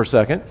indulge me for a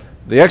second,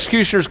 the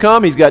executioner's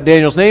come. He's got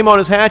Daniel's name on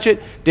his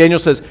hatchet. Daniel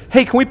says,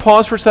 hey, can we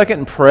pause for a second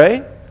and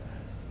pray?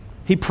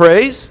 He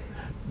prays.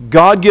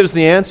 God gives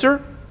the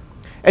answer.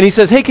 And he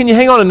says, hey, can you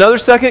hang on another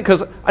second?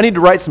 Because I need to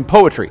write some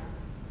poetry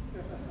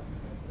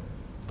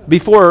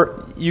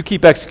before you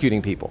keep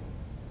executing people.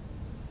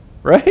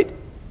 Right?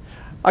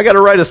 I got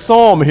to write a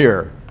psalm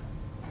here.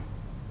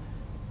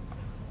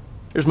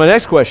 Here's my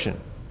next question.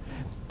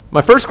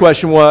 My first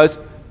question was,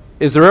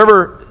 is there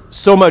ever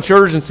so much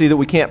urgency that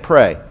we can't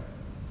pray?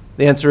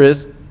 The answer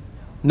is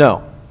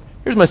no.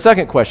 Here's my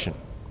second question.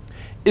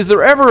 Is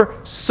there ever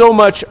so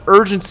much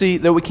urgency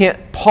that we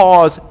can't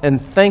pause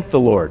and thank the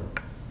Lord?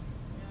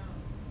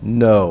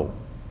 No.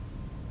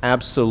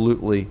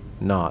 Absolutely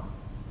not.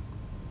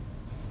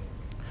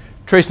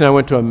 Tracy and I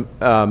went to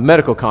a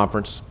medical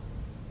conference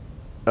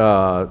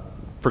for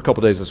a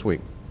couple days this week.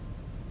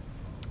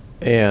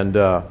 And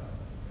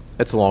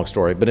it's a long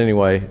story. But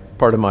anyway,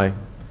 part of my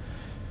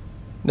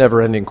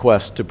never-ending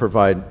quest to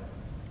provide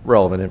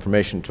relevant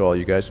information to all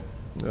you guys.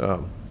 I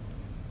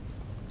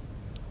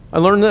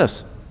learned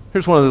this.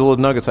 Here's one of the little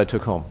nuggets I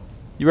took home.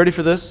 You ready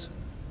for this?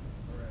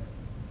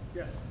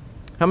 Yes.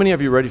 How many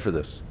of you are ready for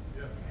this?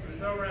 Yes. We're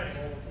so ready.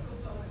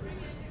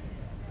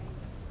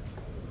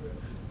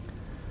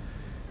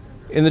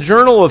 In the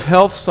Journal of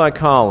Health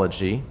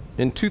Psychology,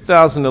 in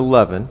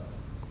 2011,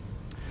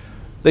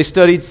 they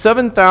studied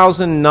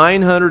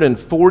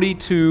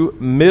 7,942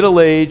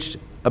 middle-aged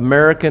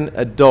American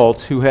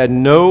adults who had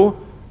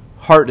no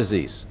heart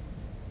disease.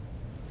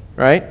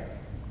 Right?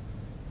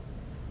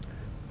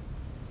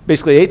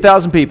 Basically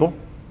 8,000 people,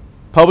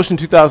 published in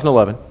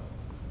 2011.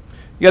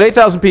 You got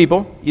 8,000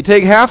 people. You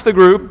take half the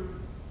group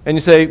and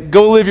you say,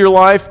 go live your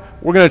life.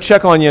 We're going to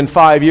check on you in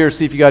 5 years,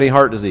 see if you got any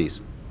heart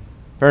disease.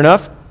 Fair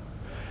enough?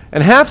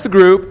 And half the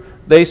group,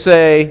 they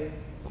say,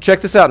 check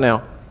this out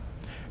now.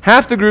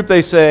 Half the group,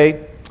 they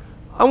say,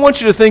 I want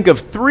you to think of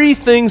 3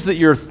 things that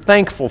you're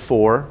thankful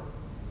for,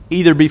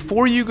 either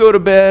before you go to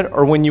bed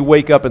or when you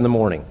wake up in the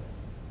morning.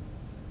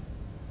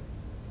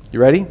 You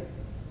ready?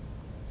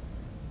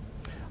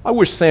 I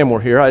wish Sam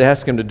were here. I'd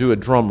ask him to do a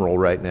drum roll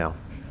right now.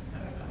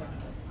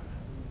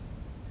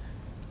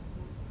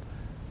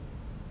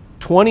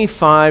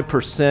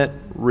 25%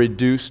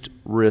 reduced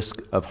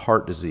risk of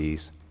heart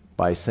disease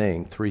by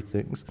saying 3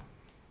 things.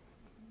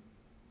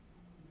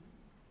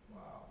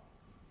 Wow.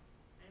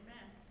 Amen.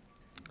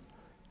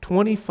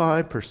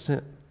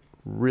 25%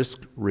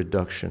 risk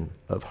reduction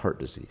of heart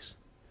disease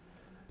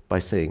by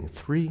saying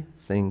 3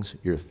 things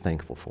you're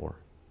thankful for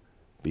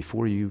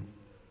before you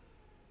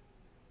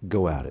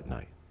go out at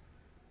night.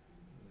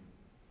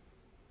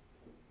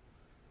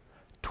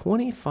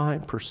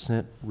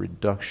 25%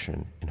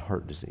 reduction in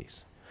heart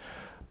disease.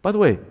 By the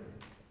way,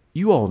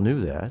 you all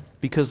knew that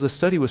because the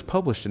study was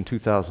published in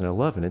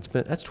 2011.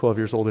 That's 12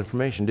 years old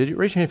information. Did you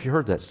raise your hand if you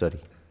heard that study?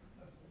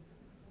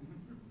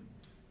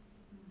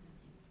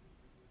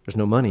 There's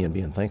no money in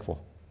being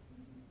thankful.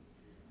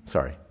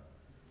 Sorry.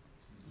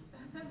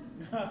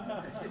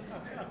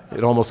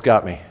 It almost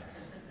got me.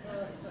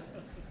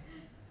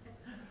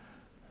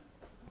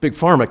 Big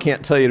Pharma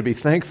can't tell you to be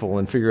thankful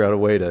and figure out a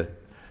way to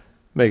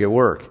make it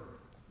work.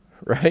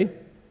 Right?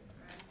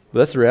 But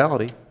that's the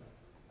reality.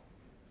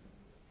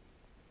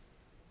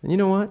 And you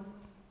know what?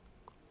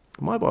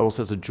 My Bible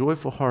says a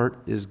joyful heart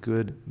is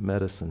good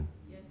medicine.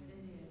 Yes,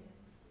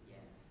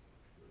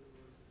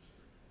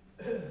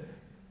 it is. Yes.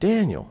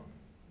 Daniel,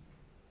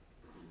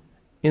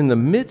 in the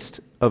midst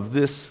of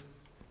this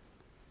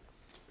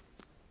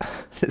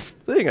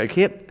thing, I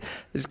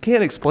just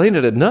can't explain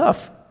it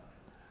enough.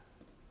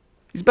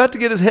 He's about to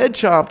get his head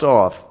chopped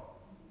off.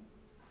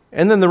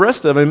 And then the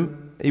rest of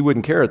him, he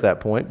wouldn't care at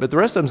that point, but the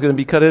rest of him is going to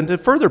be cut into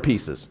further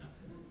pieces.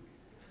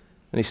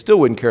 And he still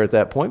wouldn't care at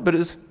that point, but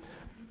his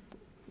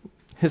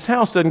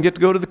house doesn't get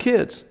to go to the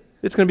kids.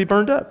 It's going to be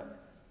burned up.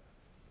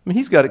 I mean,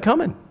 he's got it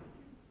coming. And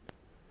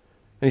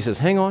he says,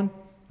 hang on,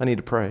 I need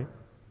to pray. And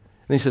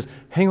then he says,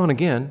 hang on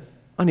again,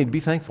 I need to be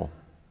thankful.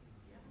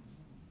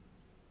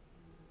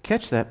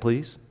 Catch that,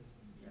 please.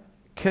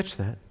 Catch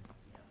that.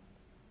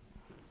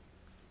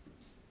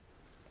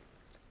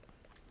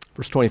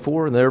 Verse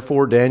 24, and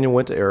therefore Daniel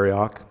went to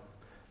Arioch,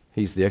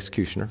 he's the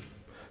executioner,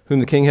 whom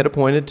the king had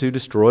appointed to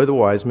destroy the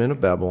wise men of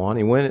Babylon.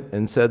 He went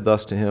and said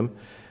thus to him,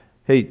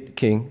 hey,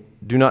 king,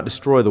 do not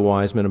destroy the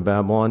wise men of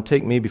Babylon.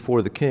 Take me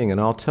before the king, and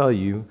I'll tell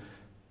you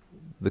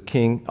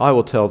I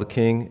will tell the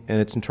king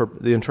and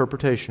the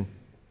interpretation.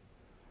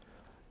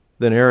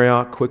 Then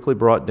Arioch quickly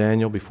brought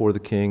Daniel before the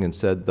king and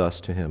said thus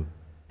to him,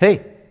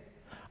 hey,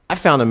 I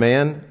found a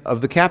man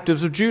of the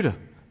captives of Judah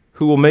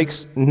who will make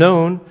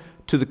known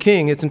to the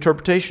king its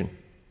interpretation.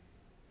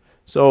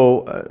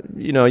 So,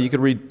 you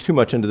could read too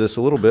much into this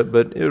a little bit,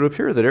 but it would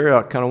appear that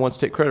Arioch kind of wants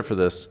to take credit for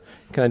this.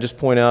 Can I just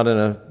point out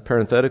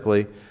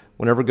parenthetically,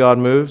 whenever God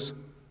moves,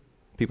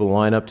 people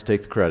line up to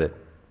take the credit.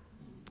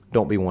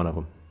 Don't be one of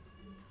them.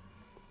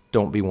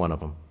 Don't be one of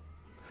them.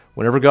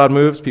 Whenever God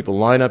moves, people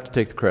line up to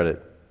take the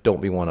credit.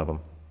 Don't be one of them.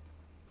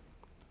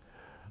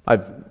 We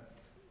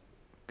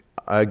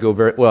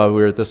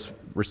were at this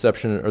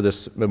reception or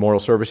this memorial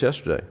service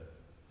yesterday.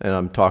 And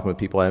I'm talking with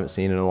people I haven't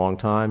seen in a long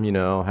time.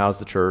 How's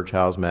the church?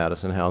 How's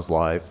Madison? How's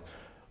life?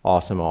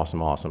 Awesome,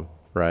 awesome, awesome,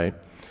 right?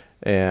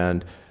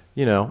 And,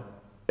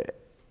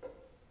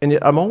 and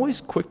I'm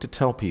always quick to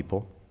tell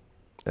people,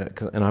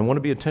 and I want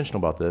to be intentional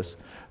about this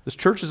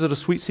church is at a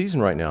sweet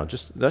season right now.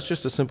 That's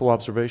just a simple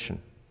observation.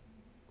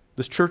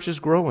 This church is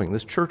growing.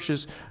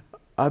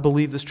 I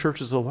believe this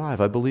church is alive.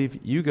 I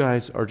believe you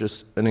guys are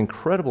just an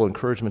incredible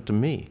encouragement to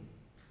me.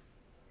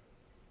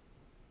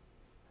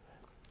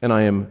 And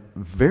I am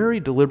very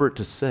deliberate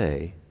to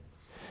say,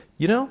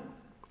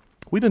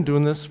 we've been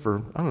doing this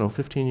for,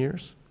 15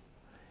 years.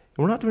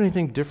 And we're not doing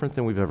anything different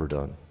than we've ever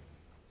done.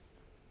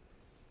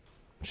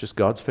 It's just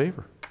God's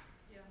favor.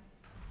 Yeah.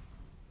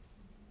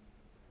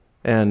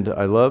 And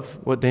I love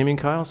what Damien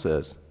Kyle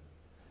says.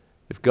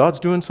 If God's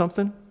doing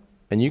something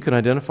and you can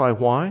identify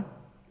why,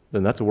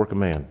 then that's a work of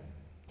man.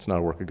 It's not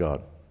a work of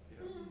God.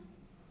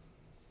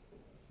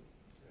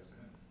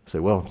 Say,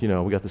 well,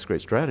 we got this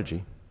great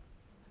strategy,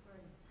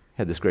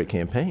 had this great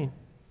campaign,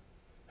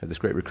 had this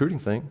great recruiting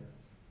thing.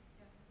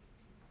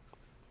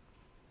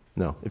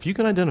 No, if you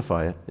can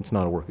identify it, it's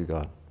not a work of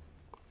God.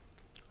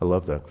 I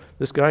love that.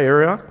 This guy,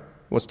 Arioch,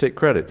 wants to take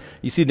credit.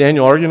 You see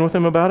Daniel arguing with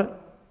him about it?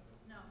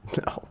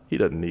 No, he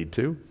doesn't need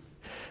to.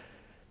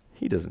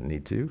 He doesn't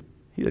need to.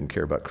 He doesn't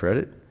care about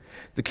credit.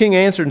 The king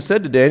answered and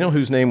said to Daniel,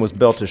 whose name was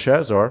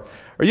Belteshazzar,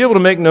 "Are you able to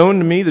make known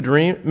to me the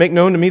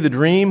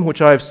dream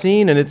which I have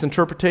seen and its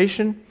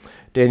interpretation?"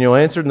 Daniel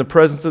answered in the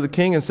presence of the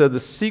king and said, "The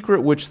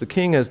secret which the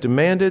king has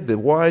demanded, the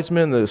wise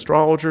men, the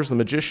astrologers, the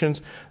magicians,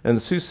 and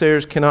the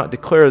soothsayers cannot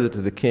declare it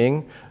to the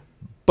king,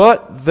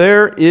 but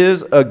there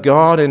is a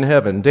God in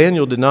heaven."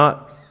 Daniel did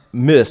not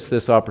miss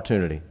this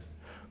opportunity.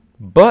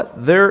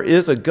 But there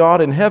is a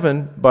God in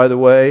heaven, by the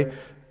way,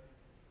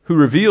 who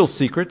reveals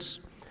secrets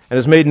and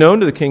has made known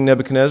to the king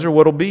Nebuchadnezzar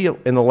what will be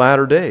in the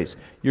latter days.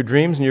 Your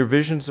dreams and your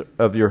visions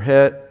of your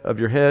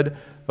head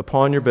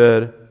upon your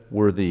bed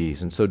were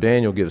these. And so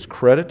Daniel gives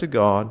credit to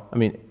God. I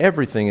mean,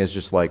 everything is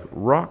just like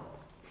rock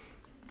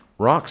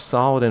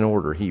solid in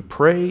order. He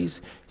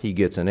prays, he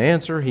gets an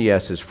answer, he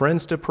asks his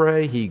friends to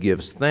pray, he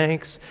gives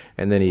thanks,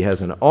 and then he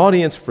has an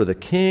audience for the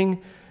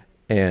king,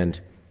 and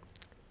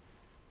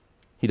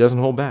he doesn't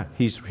hold back.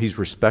 He's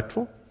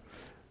respectful,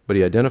 but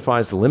he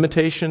identifies the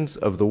limitations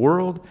of the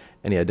world,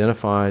 and he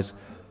identifies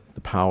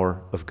the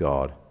power of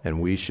God. And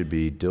we should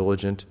be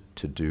diligent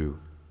to do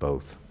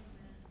both.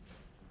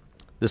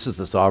 This is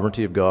the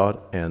sovereignty of God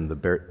and the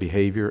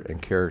behavior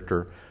and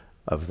character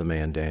of the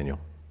man Daniel.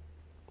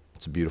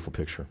 It's a beautiful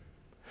picture.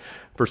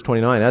 Verse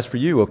 29, "As for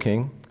you, O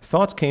king,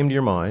 thoughts came to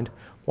your mind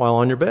while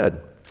on your bed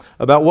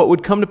about what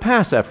would come to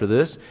pass after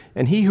this,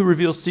 and he who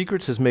reveals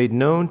secrets has made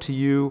known to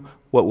you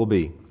what will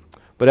be.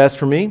 But as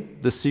for me,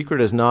 the secret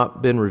has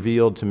not been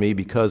revealed to me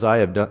because I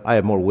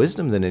have more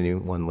wisdom than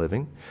anyone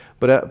living,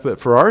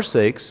 but for our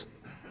sakes,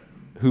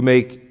 who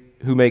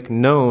make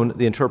known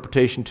the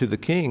interpretation to the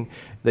king,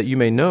 that you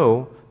may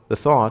know the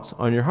thoughts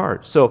on your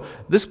heart." So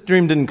this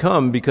dream didn't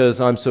come because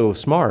I'm so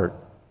smart.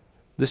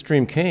 This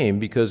dream came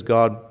because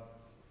God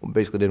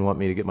basically didn't want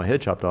me to get my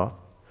head chopped off,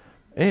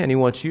 and he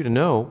wants you to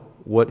know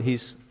what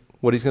he's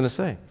going to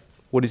say,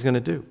 what he's going to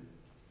do.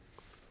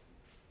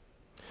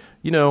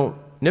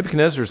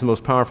 Nebuchadnezzar is the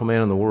most powerful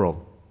man in the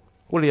world.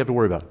 What do you have to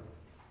worry about?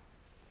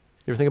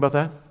 You ever think about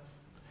that?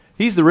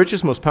 He's the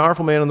richest, most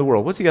powerful man in the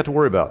world. What's he got to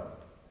worry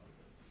about?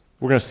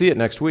 We're going to see it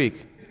next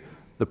week.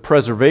 The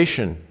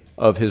preservation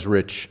of his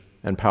rich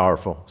and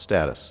powerful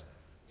status.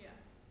 Yeah.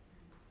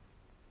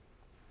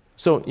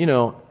 So,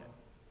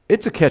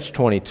 it's a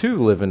catch-22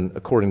 living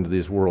according to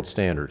these world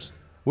standards.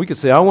 We could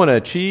say, I want to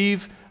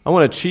achieve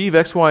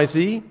X, Y,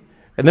 Z,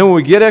 and then when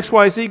we get X,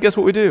 Y, Z, guess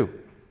what we do?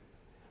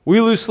 We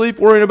lose sleep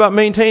worrying about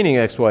maintaining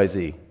X, Y,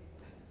 Z,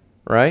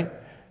 right?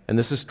 And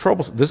this is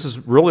troublesome. This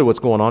is really what's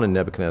going on in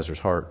Nebuchadnezzar's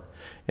heart,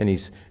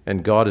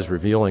 and God is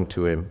revealing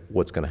to him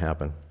what's going to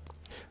happen.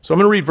 So I'm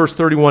going to read verse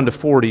 31 to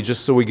 40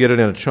 just so we get it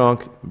in a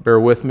chunk. Bear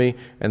with me,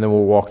 and then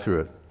we'll walk through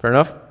it. Fair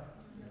enough?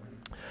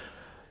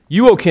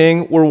 "You, O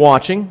king, were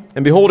watching,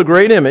 and behold, a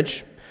great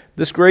image.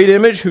 This great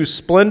image, whose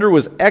splendor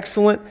was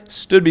excellent,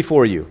 stood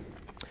before you.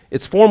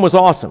 Its form was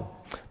awesome.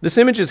 This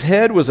image's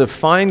head was of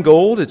fine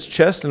gold, its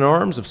chest and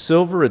arms of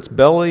silver, its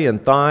belly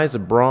and thighs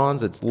of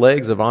bronze, its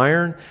legs of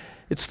iron,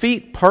 its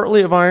feet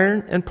partly of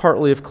iron and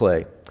partly of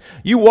clay.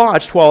 You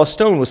watched while a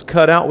stone was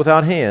cut out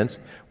without hands,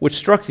 which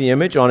struck the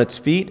image on its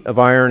feet of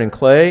iron and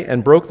clay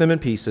and broke them in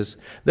pieces.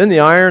 Then the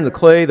iron, the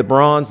clay, the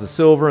bronze, the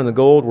silver, and the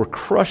gold were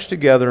crushed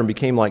together and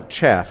became like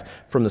chaff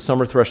from the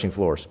summer threshing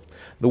floors.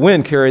 The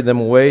wind carried them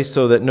away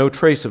so that no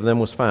trace of them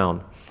was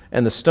found.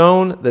 And the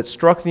stone that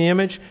struck the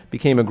image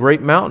became a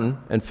great mountain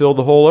and filled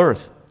the whole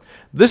earth.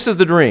 This is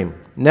the dream.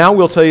 Now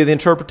we'll tell you the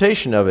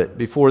interpretation of it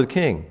before the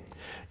king.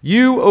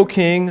 You, O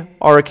king,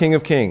 are a king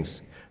of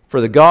kings,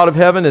 for the God of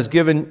heaven has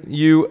given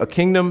you a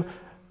kingdom,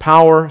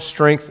 power,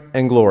 strength,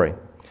 and glory.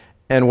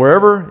 And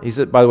wherever," he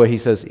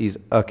says he's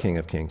a king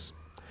of kings.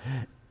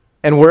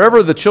 "And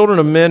wherever the children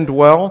of men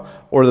dwell,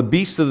 or the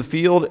beasts of the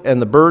field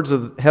and the birds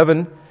of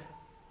heaven,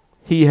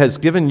 he has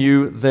given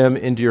them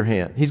into your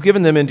hand. He's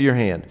given them into your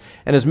hand,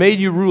 and has made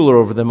you ruler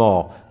over them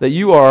all, that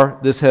you are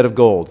this head of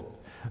gold.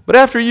 But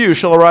after you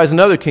shall arise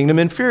another kingdom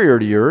inferior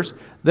to yours,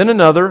 then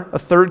another, a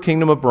third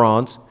kingdom of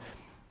bronze,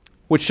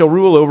 which shall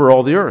rule over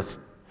all the earth.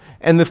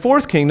 And the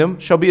fourth kingdom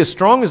shall be as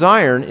strong as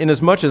iron,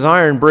 inasmuch as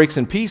iron breaks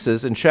in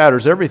pieces and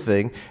shatters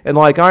everything, and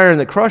like iron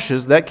that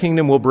crushes, that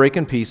kingdom will break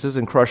in pieces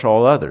and crush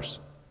all others."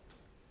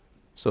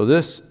 So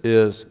this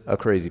is a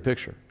crazy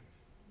picture.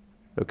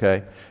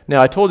 Okay?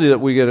 Now, I told you that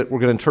we're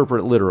going to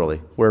interpret it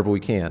literally, wherever we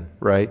can,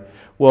 right?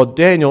 Well,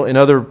 Daniel, and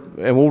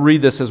we'll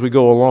read this as we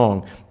go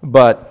along,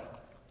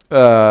 but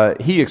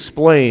he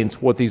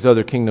explains what these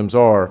other kingdoms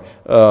are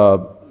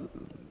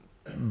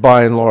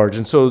by and large.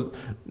 And so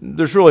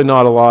there's really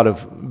not a lot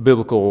of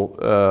biblical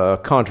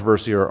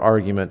controversy or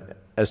argument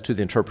as to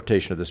the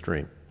interpretation of this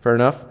dream. Fair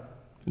enough?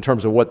 in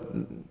terms of what,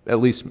 at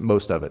least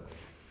most of it.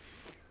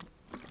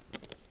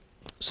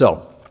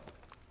 So,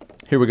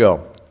 here we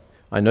go.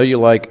 I know you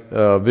like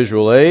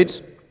visual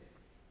aids.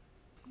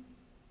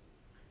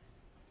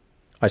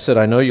 I said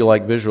I know you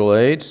like visual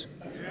aids.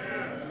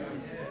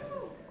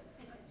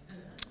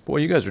 Boy,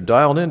 you guys are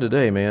dialed in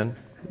today, man.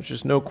 There's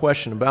just no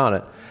question about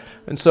it.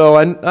 And so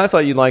I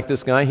thought you'd like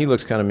this guy. He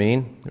looks kind of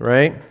mean,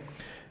 right?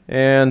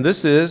 And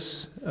this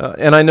is,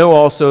 and I know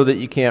also that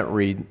you can't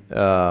read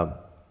the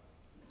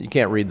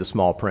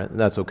small print.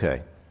 That's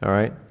okay, all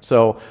right?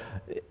 So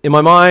in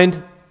my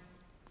mind,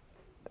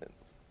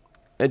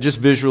 just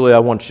visually, I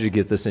want you to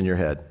get this in your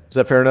head. Is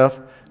that fair enough?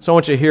 So I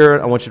want you to hear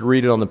it, I want you to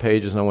read it on the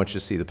pages, and I want you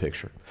to see the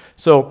picture.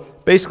 So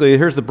basically,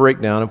 here's the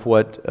breakdown of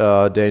what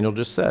Daniel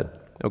just said,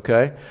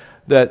 okay?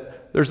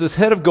 That there's this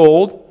head of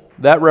gold,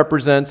 that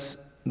represents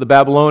the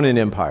Babylonian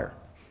Empire.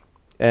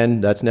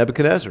 And that's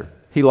Nebuchadnezzar.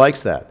 He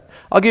likes that.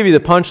 I'll give you the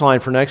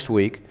punchline for next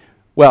week.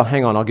 Well,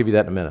 hang on, I'll give you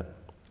that in a minute.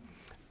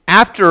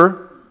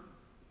 After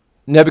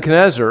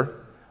Nebuchadnezzar,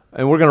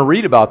 and we're going to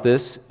read about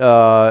this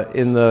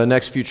in the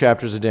next few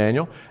chapters of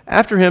Daniel,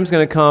 after him is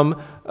going to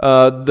come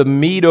the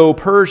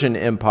Medo-Persian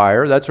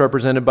Empire. That's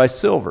represented by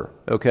silver,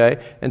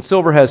 okay? And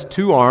silver has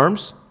two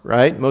arms,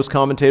 right? Most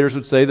commentators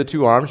would say the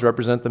two arms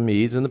represent the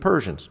Medes and the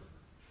Persians.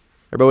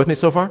 Everybody with me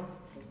so far?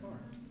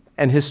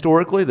 And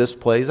historically, this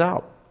plays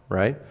out,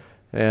 right?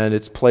 And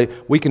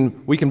we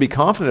can be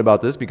confident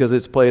about this because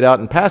it's played out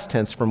in past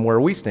tense from where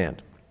we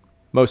stand.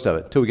 Most of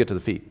it, till we get to the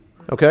feet,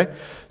 okay?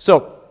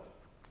 So,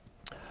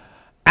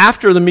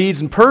 after the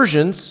Medes and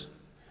Persians,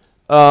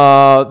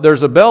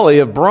 there's a belly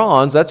of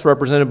bronze. That's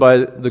represented by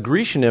the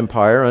Grecian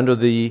Empire under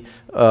the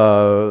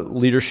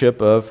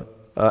leadership of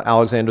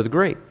Alexander the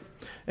Great.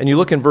 And you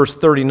look in verse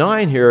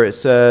 39 here, it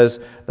says,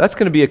 that's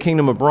going to be a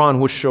kingdom of bronze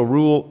which shall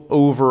rule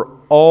over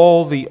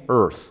all the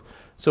earth.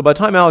 So by the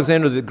time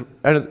Alexander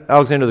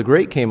the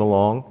Great came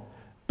along,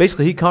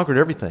 basically he conquered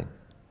everything.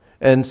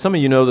 And some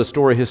of you know the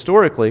story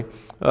historically.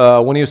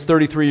 When he was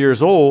 33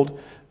 years old,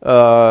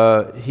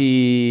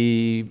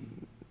 he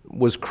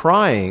was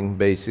crying,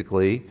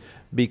 basically,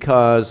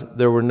 because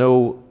there were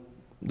no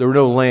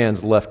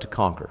lands left to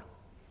conquer.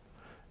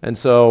 And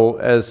so,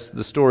 as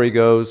the story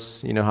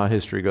goes, you know how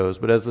history goes,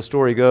 but as the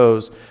story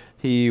goes,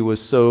 he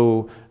was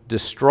so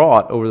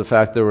distraught over the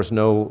fact there was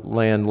no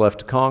land left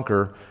to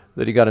conquer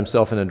that he got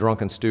himself in a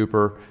drunken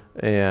stupor,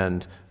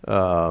 and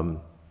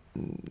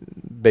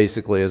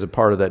basically, as a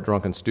part of that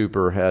drunken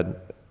stupor, had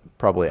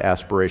probably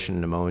aspiration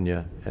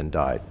pneumonia and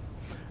died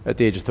at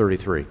the age of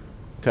 33.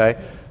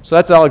 Okay? So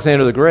that's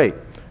Alexander the Great.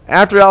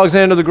 After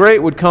Alexander the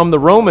Great would come the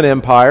Roman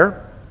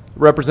Empire,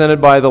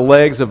 represented by the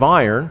legs of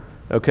iron,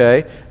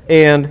 okay?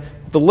 And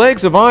the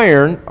legs of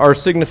iron are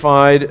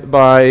signified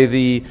by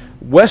the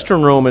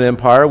Western Roman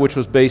Empire, which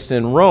was based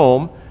in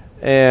Rome,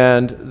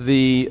 and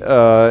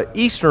the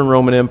Eastern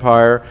Roman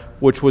Empire,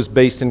 which was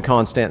based in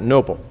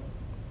Constantinople.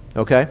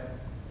 Okay?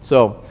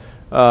 So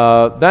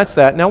that's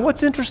that. Now,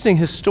 what's interesting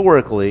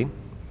historically,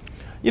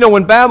 you know,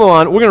 when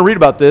Babylon, we're going to read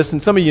about this,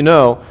 and some of you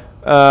know,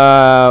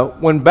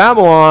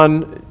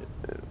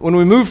 when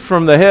we moved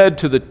from the head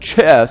to the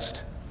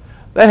chest,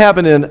 that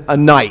happened in a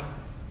night,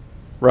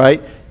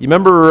 right? You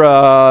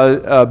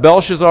remember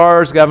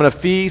Belshazzar's having a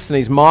feast, and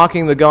he's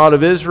mocking the God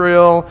of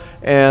Israel,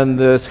 and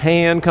this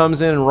hand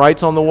comes in and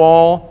writes on the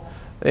wall,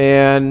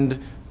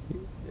 and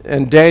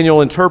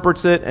Daniel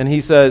interprets it, and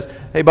he says,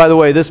 hey, by the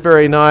way, this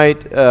very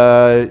night,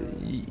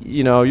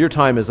 you know, your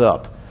time is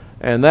up.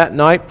 And that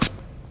night,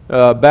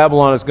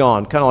 Babylon is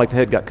gone, kind of like the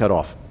head got cut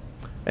off.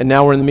 And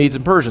now we're in the Medes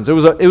and Persians. It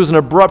was an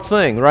abrupt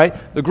thing, right?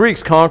 The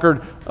Greeks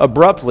conquered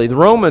abruptly. The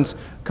Romans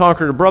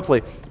conquered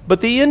abruptly.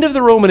 But the end of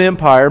the Roman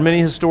Empire, many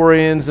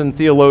historians and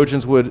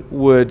theologians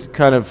would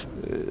kind of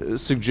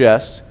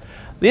suggest,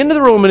 the end of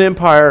the Roman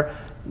Empire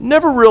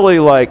never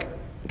really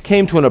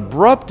came to an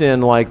abrupt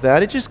end like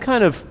that. It just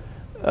kind of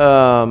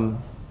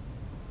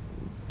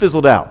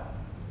fizzled out.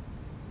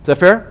 Is that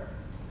fair?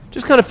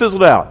 Just kind of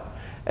fizzled out.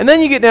 And then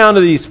you get down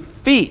to these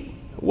feet.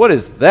 What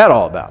is that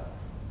all about?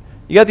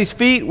 You got these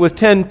feet with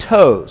 10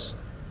 toes,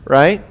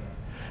 right?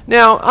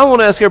 Now, I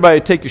won't ask everybody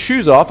to take your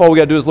shoes off. All we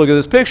got to do is look at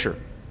this picture,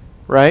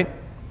 right?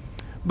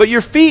 But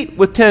your feet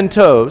with 10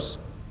 toes,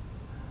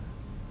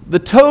 the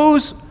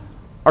toes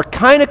are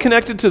kind of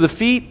connected to the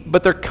feet,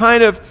 but they're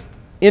kind of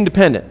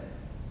independent.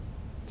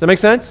 Does that make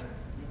sense?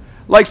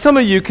 Like some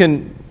of you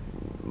can,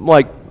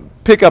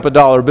 pick up a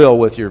dollar bill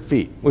with your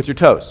feet, with your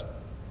toes.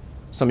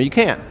 Some of you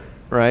can't,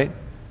 right?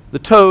 The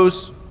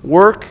toes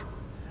work,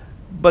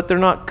 but they're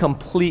not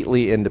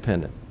completely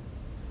independent.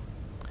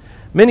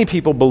 Many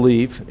people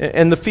believe,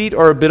 and the feet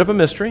are a bit of a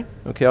mystery.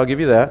 Okay, I'll give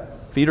you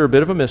that. Feet are a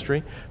bit of a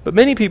mystery. But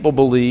many people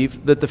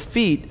believe that the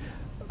feet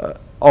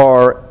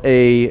are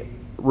a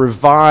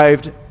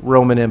revived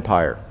Roman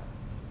Empire.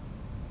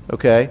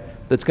 Okay?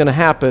 That's going to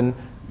happen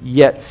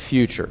yet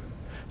future.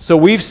 So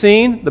we've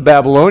seen the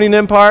Babylonian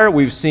Empire,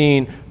 we've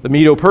seen the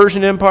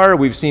Medo-Persian Empire,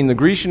 we've seen the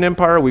Grecian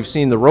Empire, we've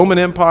seen the Roman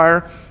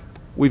Empire.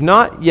 We've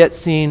not yet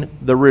seen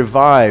the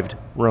revived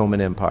Roman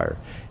Empire.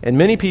 And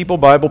many people,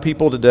 Bible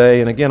people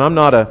today, and again, I'm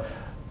not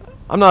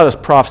I'm not a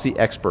prophecy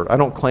expert. I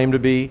don't claim to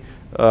be.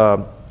 I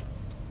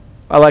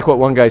like what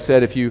one guy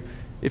said. If you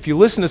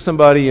listen to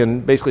somebody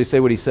and basically say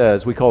what he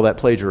says, we call that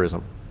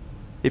plagiarism.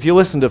 If you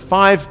listen to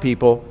 5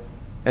 people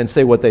and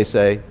say what they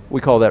say, we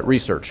call that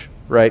research,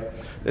 right?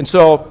 And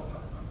so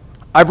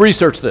I've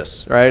researched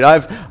this, right?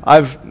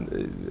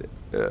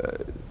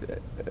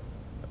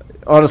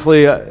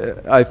 Honestly,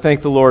 I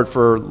thank the Lord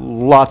for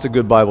lots of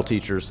good Bible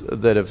teachers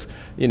that have,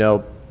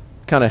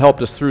 kind of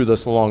helped us through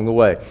this along the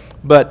way.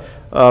 But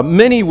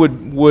many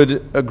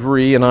would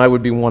agree, and I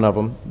would be one of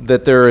them,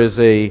 that there is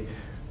a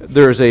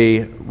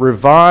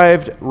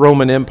revived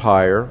Roman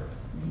Empire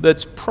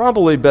that's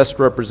probably best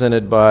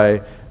represented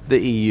by the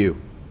EU,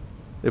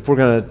 if we're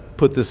going to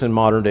put this in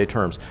modern day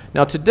terms.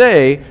 Now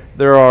today,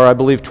 there are, I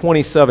believe,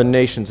 27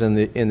 nations in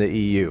the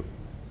EU,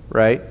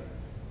 right?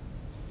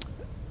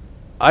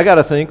 I got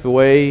to think, the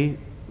way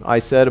I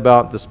said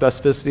about the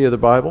specificity of the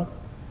Bible,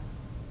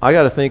 I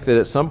got to think that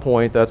at some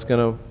point that's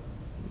going to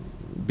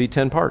be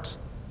 10 parts.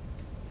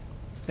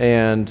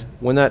 And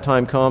when that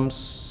time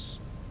comes,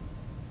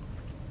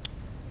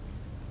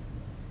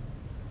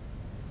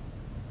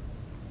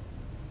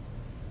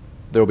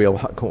 there will be a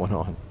lot going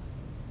on.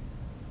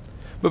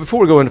 But before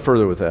we go any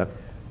further with that,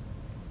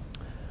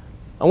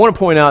 I want to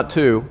point out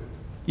too,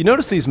 you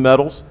notice these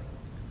metals?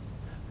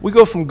 We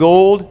go from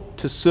gold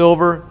to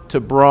silver to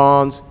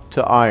bronze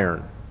to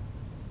iron.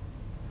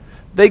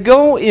 They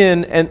go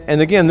in,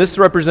 and again, this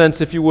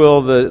represents, if you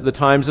will, the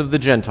times of the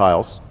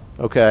Gentiles,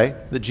 okay,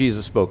 that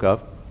Jesus spoke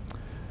of.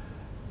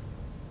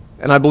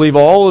 And I believe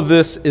all of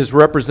this is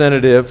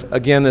representative,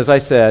 again, as I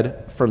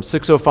said, from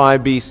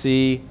 605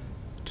 BC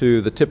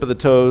to the tip of the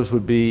toes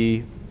would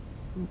be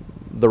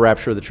the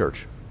rapture of the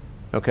church,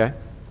 okay?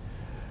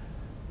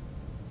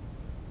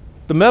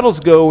 The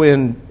metals go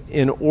in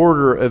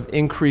order of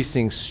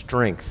increasing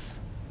strength.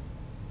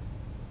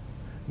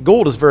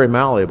 Gold is very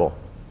malleable,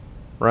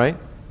 right?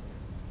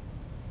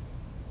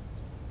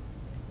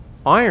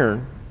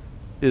 Iron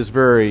is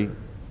very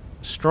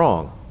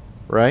strong,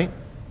 right?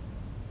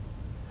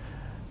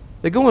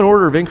 They go in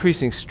order of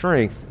increasing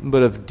strength,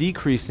 but of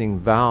decreasing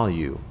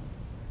value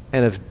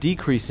and of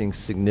decreasing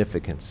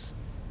significance.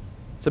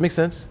 Does that make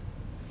sense?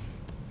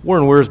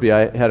 Warren Wiersbe,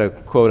 I had a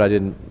quote, I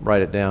didn't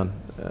write it down,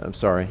 I'm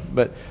sorry.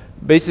 But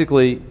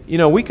basically,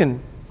 we can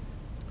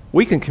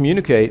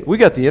communicate. We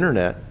got the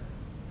internet,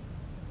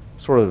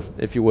 sort of,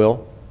 if you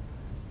will,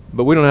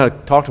 but we don't know how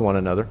to talk to one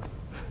another.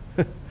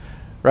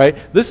 Right?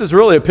 This is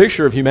really a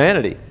picture of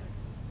humanity.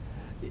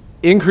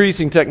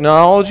 Increasing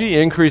technology,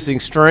 increasing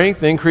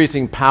strength,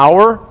 increasing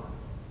power,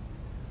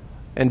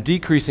 and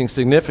decreasing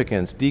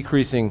significance,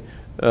 decreasing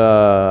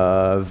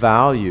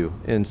value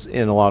in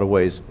a lot of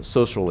ways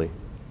socially.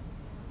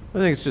 I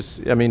think it's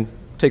just,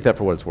 take that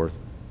for what it's worth.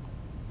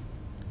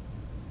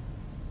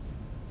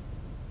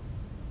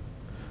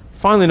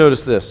 Finally,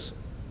 notice this.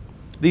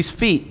 These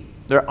feet,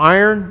 they're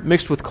iron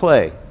mixed with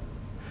clay.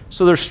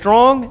 So they're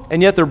strong,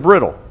 and yet they're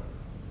brittle,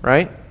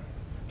 right?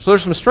 So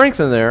there's some strength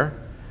in there,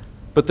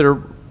 but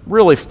they're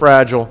really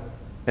fragile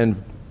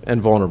and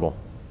vulnerable.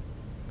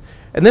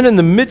 And then in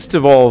the midst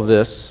of all of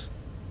this,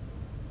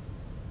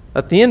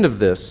 at the end of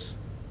this,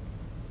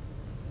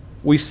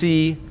 we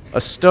see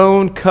a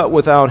stone cut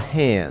without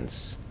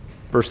hands.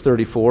 Verse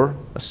 34,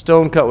 a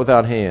stone cut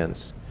without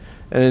hands.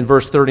 And in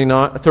verse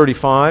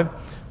 35,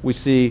 we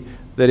see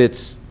that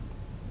it's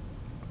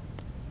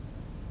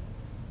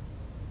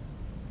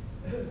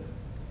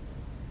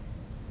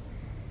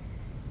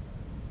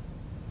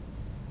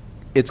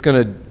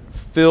going to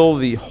fill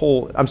the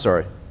whole,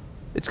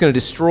 it's going to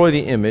destroy the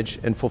image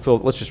and fulfill,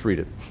 let's just read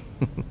it.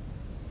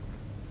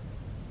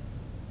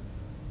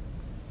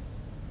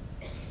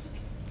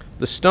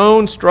 The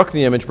stone struck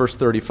the image, verse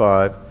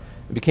 35,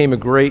 and became a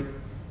great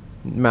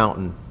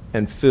mountain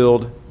and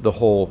filled the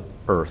whole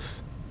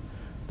earth.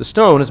 The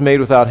stone is made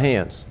without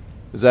hands.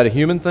 Is that a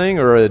human thing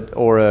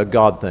or a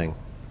God thing?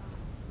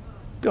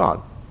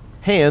 God.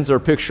 Hands are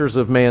pictures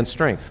of man's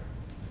strength.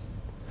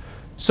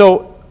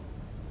 So,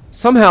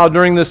 somehow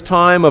during this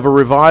time of a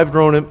revived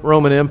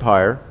Roman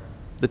Empire,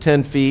 the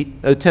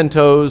 10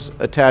 toes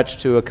attached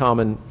to a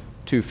common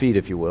 2 feet,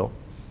 if you will,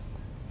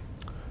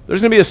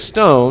 there's going to be a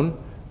stone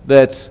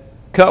that's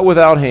cut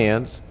without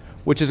hands,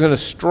 which is going to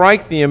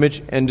strike the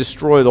image and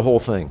destroy the whole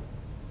thing.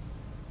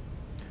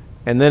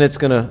 And then it's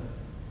going to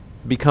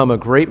become a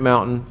great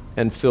mountain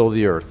and fill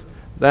the earth.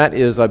 That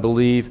is, I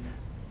believe,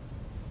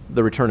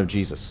 the return of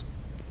Jesus.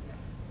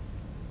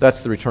 That's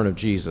the return of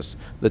Jesus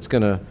that's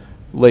going to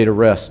lay to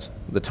rest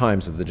the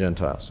times of the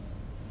Gentiles.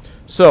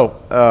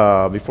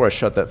 So, before I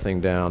shut that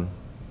thing down,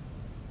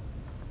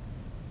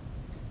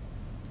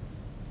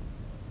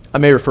 I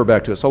may refer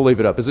back to it, so I'll leave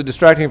it up. Is it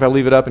distracting if I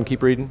leave it up and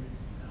keep reading?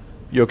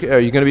 You okay? Are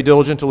you going to be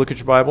diligent to look at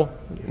your Bible?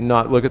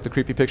 Not look at the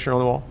creepy picture on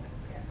the wall?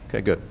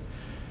 Okay, good.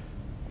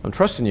 I'm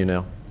trusting you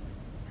now.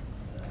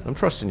 I'm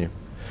trusting you.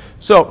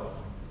 So,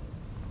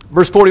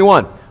 verse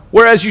 41.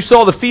 Whereas you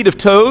saw the feet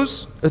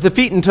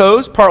and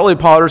toes, partly of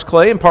potter's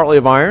clay and partly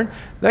of iron,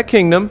 that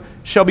kingdom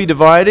shall be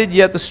divided,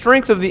 yet the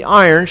strength of the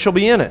iron shall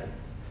be in it.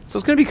 So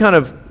it's going to be kind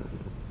of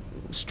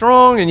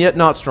strong and yet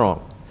not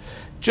strong.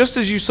 Just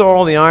as you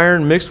saw the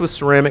iron mixed with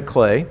ceramic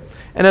clay,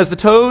 and as the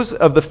toes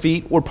of the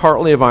feet were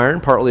partly of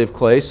iron, partly of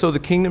clay, so the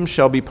kingdom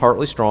shall be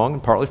partly strong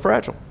and partly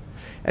fragile.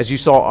 As you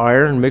saw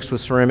iron mixed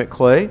with ceramic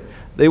clay,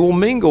 they will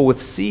mingle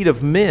with seed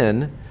of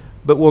men,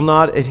 but will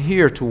not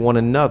adhere to one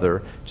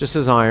another, just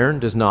as iron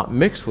does not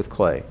mix with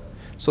clay.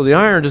 So the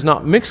iron does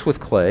not mix with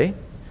clay,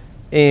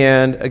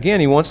 and again,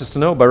 he wants us to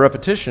know by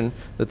repetition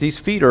that these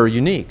feet are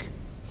unique.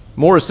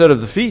 More is said of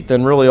the feet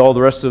than really all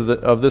the rest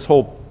of this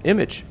whole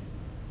image,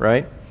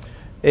 right?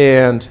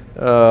 And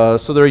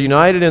so they're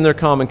united in their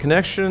common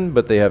connection,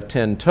 but they have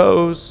 10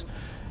 toes.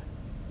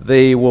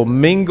 They will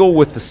mingle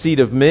with the seed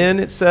of men,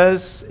 it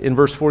says in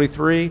verse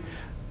 43.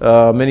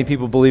 Many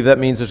people believe that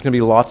means there's going to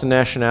be lots of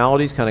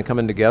nationalities kind of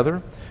coming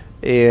together.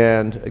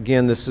 And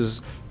again, this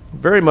is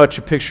very much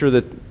a picture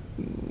that,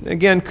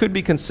 again, could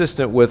be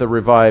consistent with a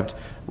revived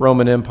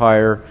Roman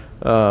Empire,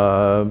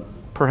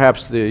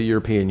 perhaps the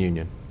European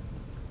Union.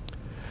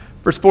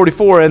 Verse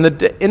 44, and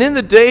in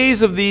the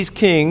days of these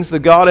kings, the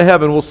God of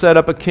heaven will set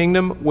up a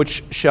kingdom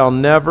which shall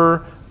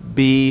never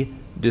be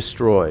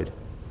destroyed.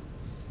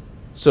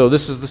 So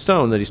this is the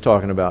stone that he's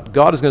talking about.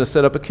 God is going to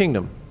set up a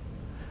kingdom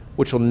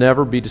which will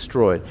never be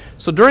destroyed.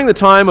 So during the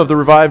time of the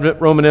revived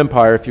Roman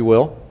Empire, if you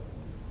will,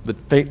 the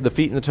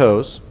feet and the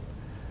toes,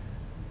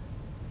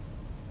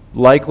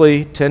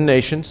 likely 10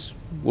 nations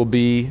will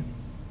be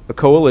a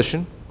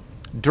coalition.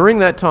 During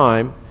that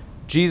time,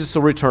 Jesus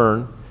will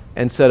return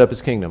and set up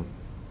his kingdom.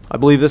 I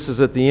believe this is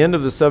at the end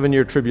of the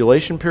 7-year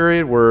tribulation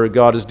period where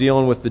God is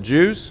dealing with the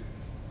Jews.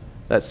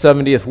 That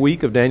 70th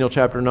week of Daniel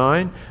chapter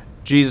 9,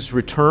 Jesus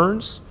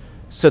returns,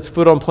 sets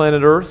foot on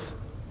planet Earth,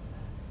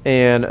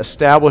 and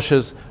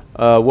establishes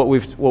what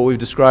we've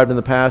described in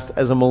the past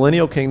as a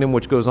millennial kingdom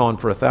which goes on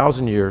for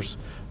 1,000 years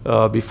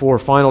before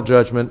final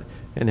judgment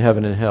in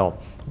heaven and hell.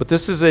 But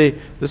this is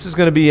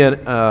going to be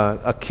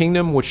a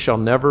kingdom which shall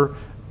never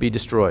be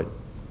destroyed.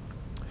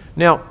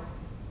 Now,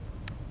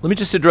 let me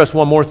just address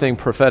one more thing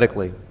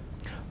prophetically.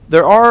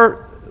 There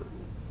are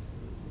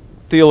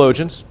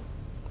theologians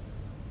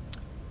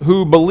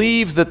who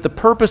believe that the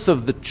purpose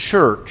of the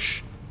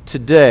church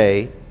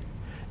today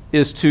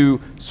is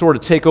to sort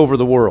of take over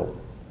the world.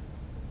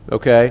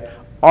 Okay?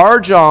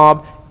 Our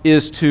job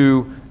is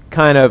to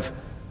kind of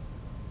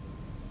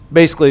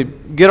basically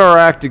get our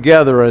act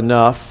together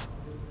enough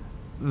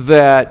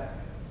that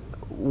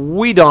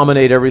we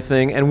dominate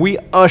everything and we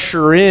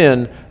usher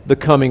in the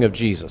coming of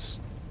Jesus.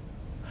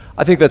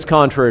 I think that's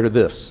contrary to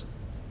this.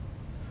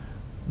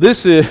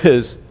 This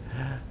is,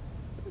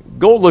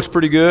 gold looks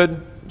pretty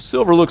good,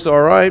 silver looks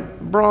all right,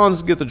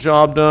 bronze get the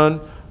job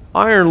done,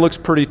 iron looks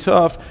pretty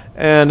tough,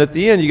 and at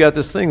the end you got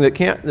this thing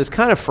that's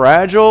kind of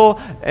fragile,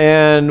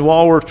 and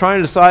while we're trying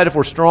to decide if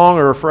we're strong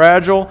or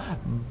fragile,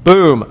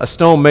 boom, a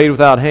stone made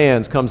without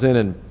hands comes in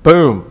and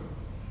boom,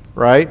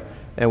 right?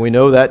 And we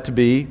know that to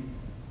be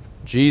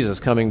Jesus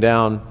coming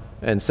down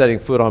and setting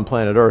foot on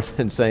planet Earth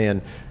and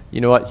saying,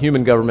 you know what,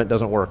 human government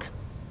doesn't work.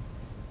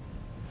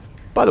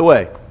 By the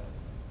way,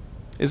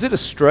 is it a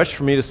stretch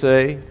for me to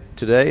say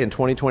today in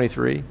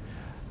 2023,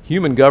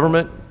 human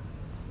government,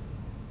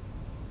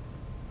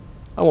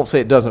 I won't say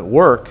it doesn't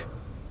work,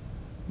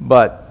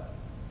 but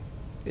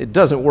it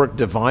doesn't work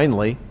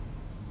divinely,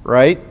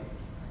 right?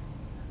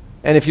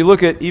 And if you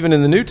look at even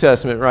in the New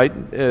Testament, right,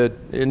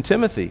 in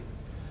Timothy,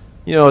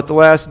 you know, at the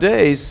last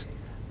days,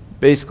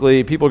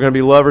 basically people are going to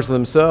be lovers of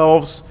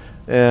themselves,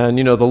 and,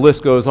 you know, the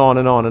list goes on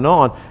and on and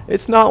on.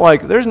 It's not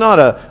like, there's not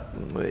a,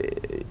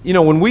 you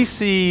know, when we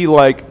see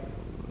like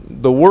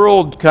the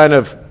world kind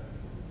of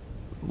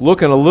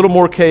looking a little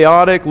more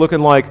chaotic, looking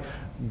like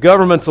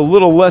government's a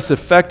little less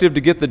effective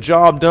to get the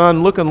job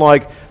done, looking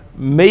like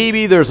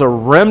maybe there's a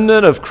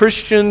remnant of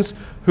Christians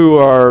who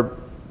are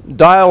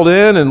dialed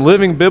in and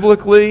living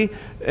biblically,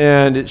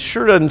 and it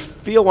sure doesn't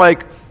feel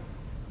like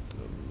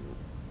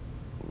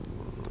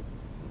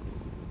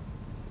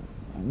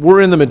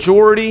we're in the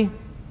majority,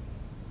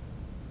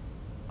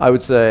 I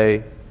would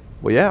say,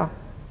 well, yeah,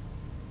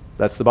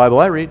 that's the Bible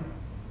I read,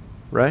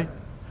 right?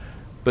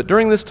 But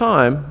during this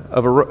time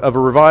of a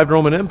revived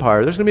Roman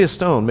Empire, there's going to be a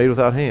stone made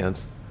without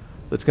hands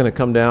that's going to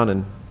come down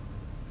and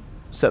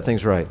set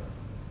things right.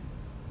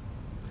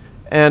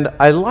 And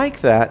I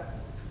like that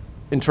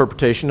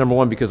interpretation, number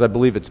one, because I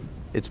believe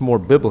it's more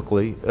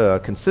biblically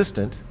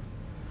consistent.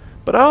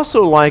 But I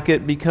also like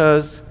it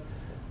because,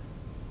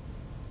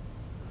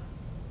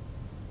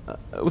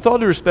 with all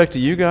due respect to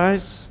you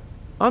guys,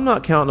 I'm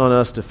not counting on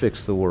us to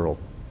fix the world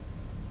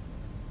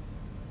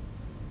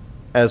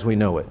as we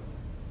know it.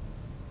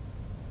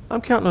 I'm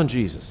counting on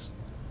Jesus.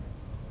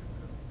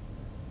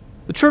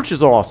 The church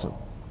is awesome.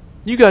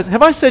 You guys,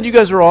 have I said you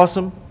guys are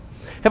awesome?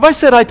 Have I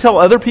said I tell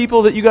other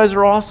people that you guys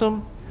are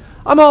awesome?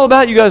 I'm all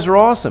about you guys are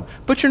awesome,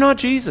 but you're not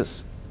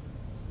Jesus.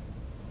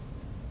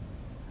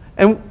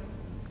 And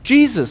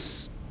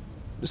Jesus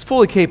is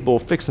fully capable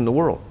of fixing the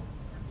world,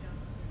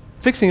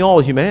 fixing all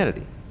of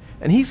humanity.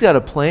 And he's got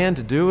a plan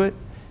to do it,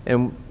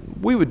 and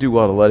we would do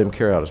well to let him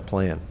carry out his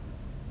plan.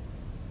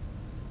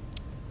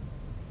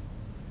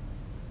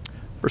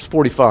 Verse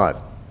 45.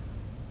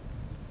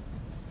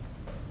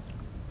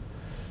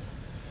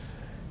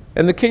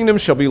 And the kingdom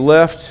shall be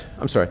left,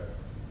 I'm sorry.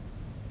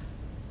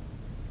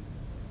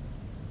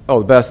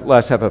 Oh, the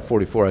last half of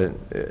 44,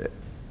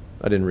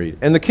 I didn't read.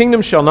 And the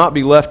kingdom shall not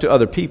be left to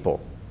other people,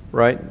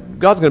 right?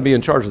 God's going to be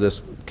in charge of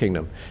this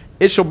kingdom.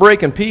 It shall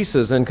break in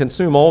pieces and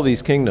consume all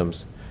these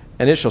kingdoms,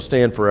 and it shall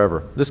stand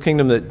forever. This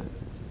kingdom that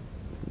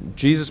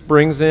Jesus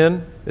brings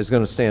in is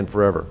going to stand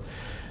forever.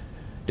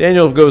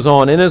 Daniel goes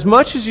on,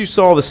 inasmuch as you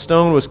saw the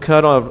stone was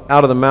cut out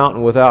of the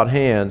mountain without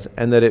hands,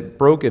 and that it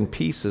broke in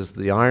pieces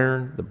the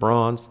iron, the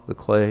bronze, the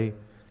clay,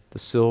 the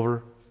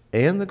silver,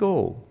 and the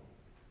gold.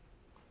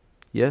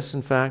 Yes,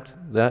 in fact,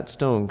 that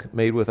stone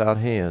made without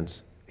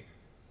hands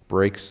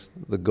breaks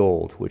the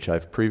gold, which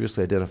I've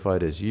previously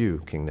identified as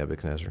you, King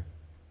Nebuchadnezzar.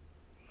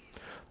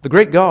 The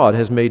great God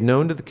has made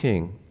known to the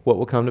king what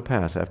will come to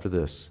pass after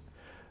this.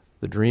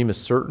 The dream is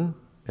certain,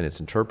 and its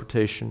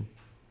interpretation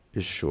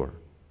is sure.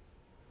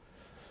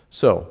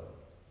 So,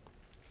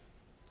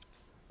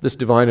 this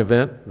divine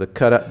event,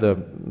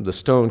 the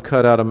stone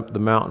cut out of the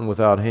mountain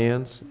without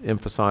hands,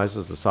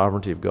 emphasizes the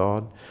sovereignty of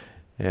God.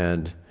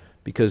 And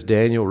because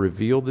Daniel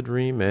revealed the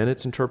dream and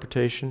its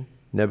interpretation,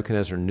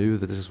 Nebuchadnezzar knew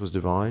that this was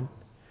divine.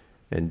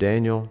 And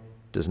Daniel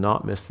does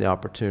not miss the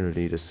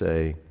opportunity to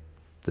say,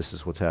 this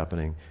is what's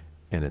happening,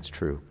 and it's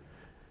true.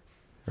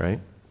 Right?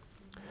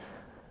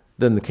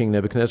 Then the king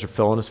Nebuchadnezzar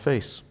fell on his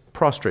face,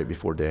 prostrate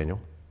before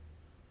Daniel.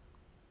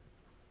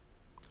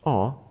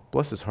 Aw,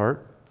 bless his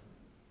heart.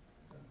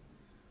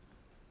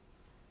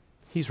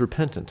 He's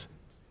repentant.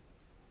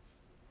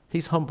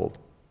 He's humbled.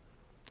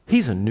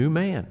 He's a new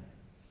man.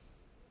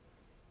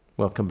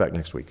 Well, come back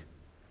next week.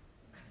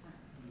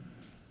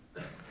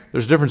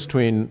 There's a difference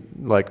between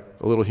like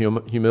a little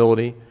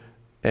humility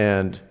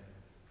and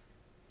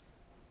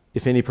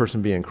if any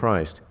person be in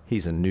Christ,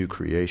 he's a new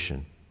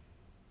creation.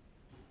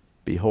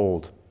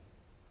 Behold,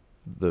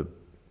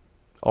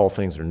 all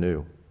things are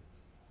new,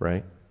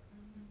 right?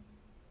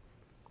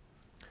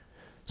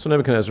 So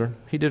Nebuchadnezzar,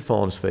 he did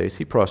fall on his face.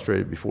 He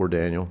prostrated before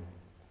Daniel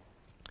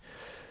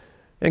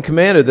and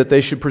commanded that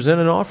they should present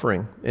an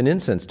offering and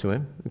incense to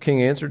him. The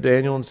king answered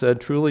Daniel and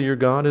said, truly your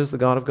God is the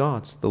God of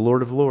gods, the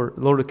Lord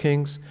of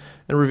kings,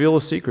 and revealer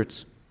of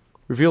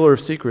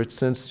secrets,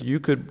 since you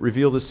could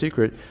reveal the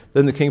secret.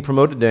 Then the king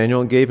promoted Daniel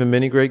and gave him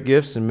many great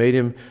gifts and made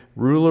him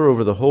ruler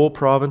over the whole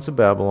province of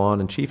Babylon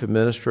and chief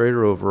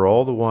administrator over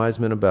all the wise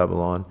men of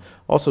Babylon.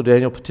 Also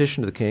Daniel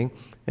petitioned the king,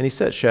 and he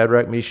set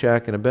Shadrach,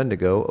 Meshach, and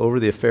Abednego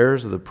over the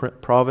affairs of the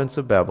province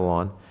of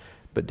Babylon.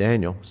 But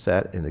Daniel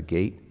sat in the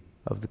gate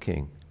of the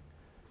king.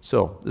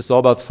 So, this is all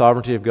about the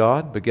sovereignty of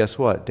God, but guess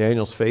what?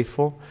 Daniel's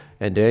faithful,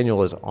 and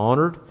Daniel is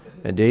honored,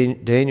 and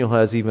Daniel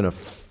has even a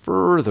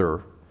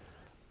further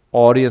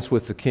audience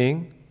with the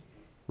king,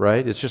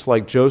 right? It's just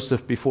like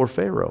Joseph before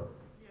Pharaoh.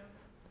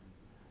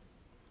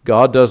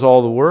 God does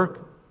all the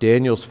work.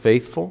 Daniel's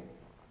faithful.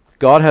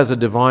 God has a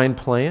divine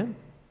plan,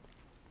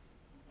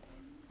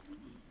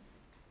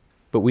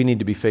 but we need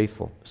to be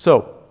faithful.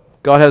 So,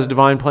 God has a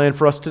divine plan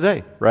for us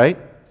today, right?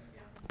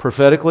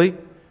 Prophetically,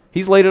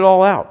 He's laid it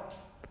all out.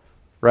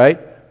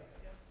 Right?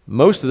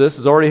 Most of this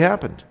has already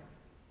happened.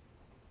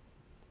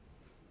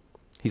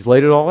 He's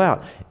laid it all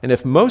out. And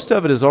if most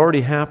of it has already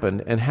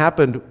happened and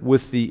happened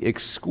with the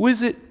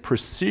exquisite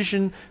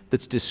precision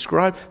that's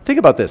described, think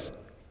about this.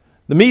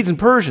 The Medes and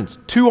Persians,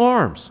 2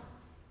 arms.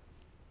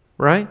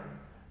 Right?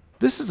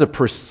 This is a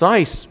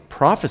precise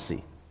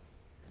prophecy.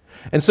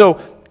 And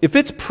so, if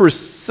it's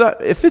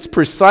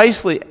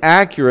precisely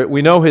accurate,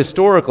 we know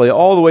historically,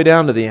 all the way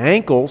down to the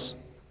ankles,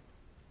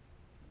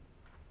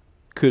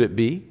 could it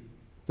be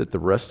that the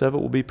rest of it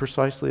will be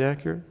precisely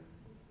accurate?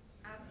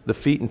 The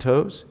feet and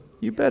toes?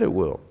 You bet it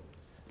will.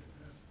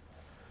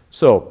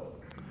 So,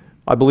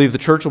 I believe the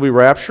church will be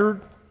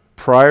raptured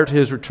prior to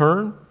His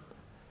return.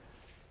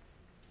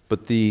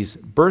 But these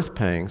birth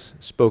pangs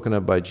spoken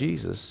of by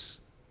Jesus,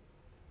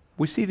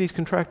 we see these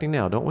contracting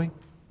now, don't we?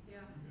 Yeah.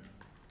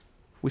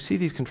 We see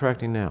these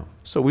contracting now.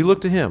 So we look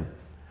to Him.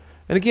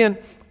 And again,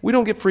 we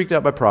don't get freaked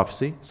out by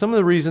prophecy. Some of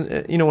the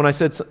reason, when I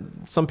said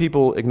some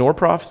people ignore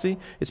prophecy,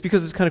 it's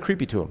because it's kind of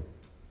creepy to them.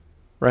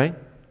 Right?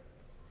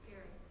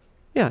 Scary.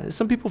 Yeah,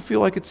 some people feel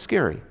like it's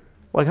scary.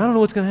 Like, I don't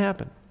know what's going to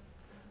happen.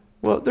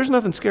 Well, there's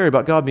nothing scary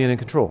about God being in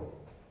control.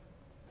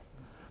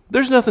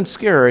 There's nothing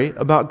scary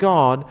about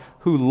God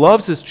who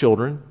loves His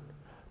children,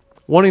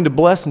 wanting to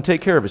bless and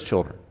take care of His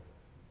children.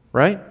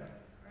 Right?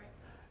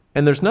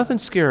 And there's nothing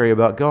scary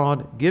about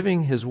God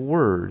giving His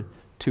word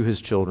to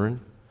His children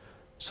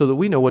so that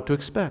we know what to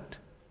expect.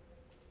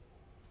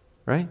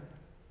 Right?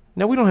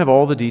 Now, we don't have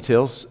all the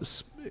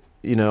details.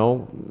 We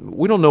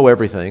don't know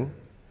everything.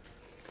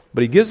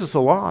 But He gives us a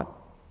lot.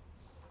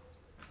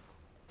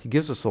 He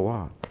gives us a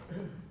lot.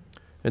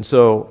 And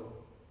so,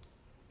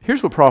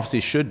 here's what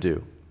prophecy should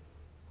do.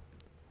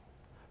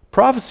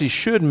 Prophecy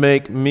should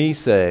make me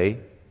say,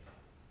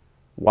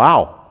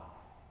 wow,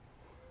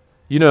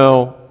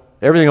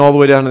 everything all the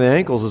way down to the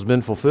ankles has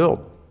been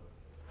fulfilled.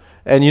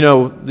 And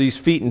these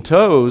feet and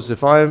toes,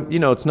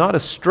 it's not a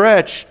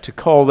stretch to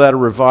call that a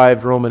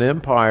revived Roman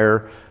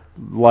Empire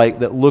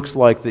that looks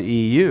like the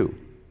EU.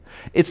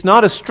 It's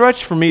not a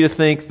stretch for me to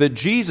think that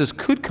Jesus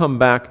could come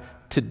back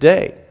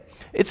today.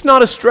 It's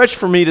not a stretch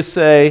for me to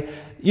say,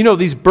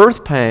 these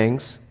birth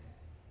pangs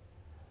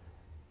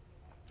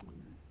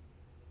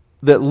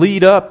that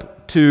lead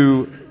up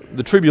to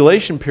the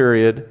tribulation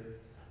period,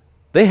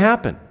 they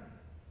happen,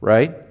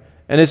 right?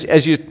 And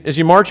as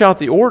you march out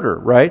the order,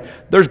 right,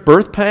 there's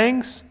birth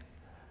pangs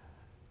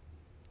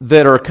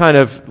that are kind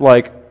of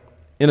like,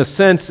 in a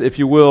sense, if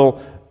you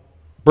will,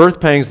 birth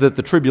pangs that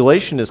the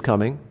tribulation is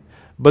coming.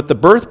 But the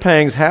birth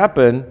pangs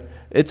happen.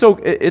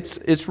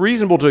 It's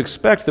reasonable to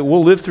expect that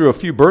we'll live through a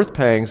few birth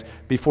pangs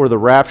before the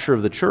rapture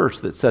of the church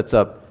that sets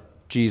up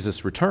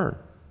Jesus' return.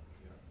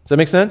 Does that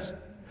make sense?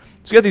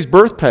 So you got these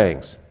birth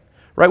pangs,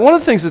 right? One of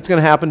the things that's going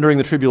to happen during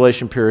the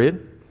tribulation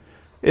period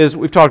is,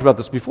 we've talked about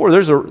this before,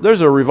 there's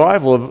a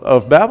revival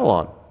of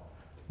Babylon.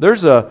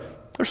 There's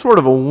sort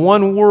of a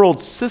one world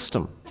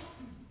system,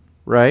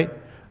 right?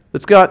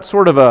 That's got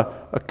sort of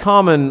a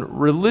common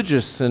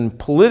religious and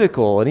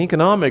political and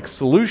economic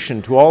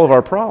solution to all of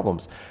our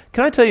problems.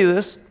 Can I tell you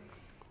this?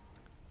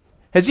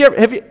 Have you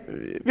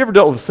ever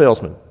dealt with a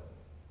salesman?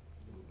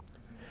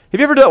 Have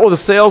you ever dealt with a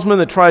salesman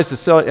that tries to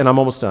sell, and I'm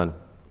almost done.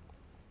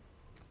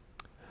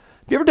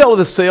 Have you ever dealt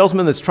with a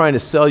salesman that's trying to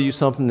sell you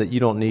something that you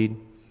don't need?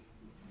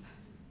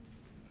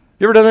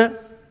 You ever done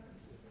that?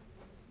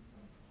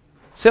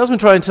 Salesman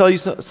trying to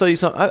sell you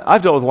something.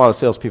 I've dealt with a lot of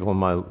salespeople in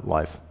my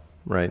life,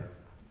 right?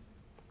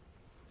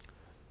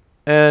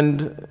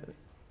 And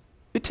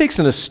it takes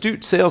an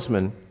astute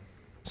salesperson,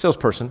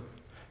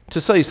 to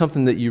sell you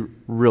something that you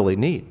really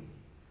need,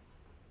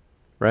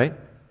 right?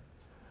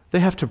 They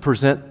have to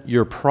present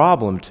your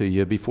problem to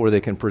you before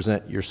they can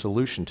present your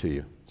solution to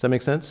you. Does that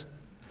make sense?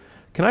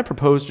 Can I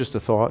propose just a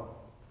thought?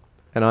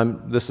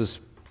 And this is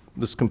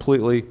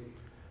completely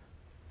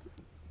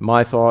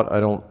my thought.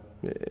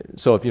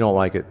 So if you don't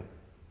like it,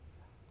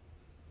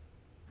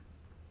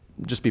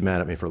 just be mad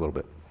at me for a little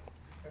bit.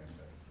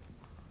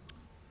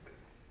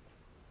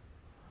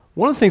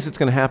 One of the things that's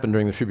going to happen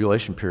during the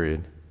tribulation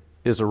period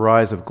is a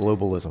rise of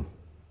globalism.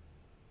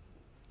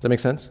 Does that make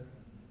sense?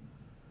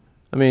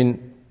 I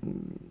mean,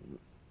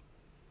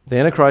 the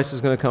Antichrist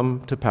is going to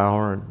come to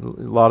power, and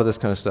a lot of this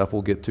kind of stuff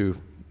we'll get to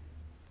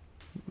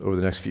over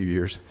the next few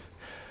years.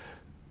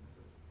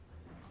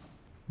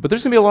 But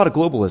there's going to be a lot of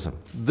globalism.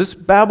 This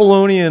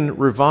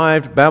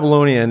revived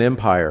Babylonian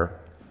empire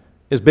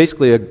is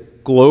basically a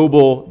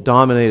global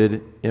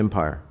dominated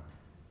empire.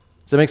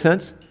 Does that make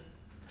sense?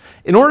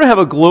 In order to have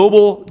a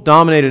global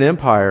dominated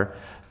empire,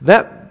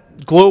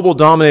 that global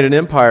dominated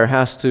empire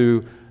has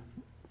to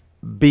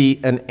be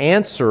an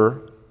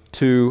answer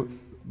to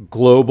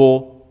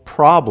global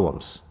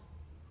problems.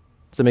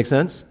 Does that make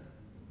sense?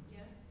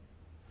 Yes.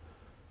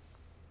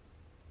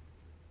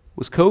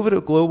 Was COVID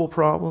a global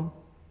problem?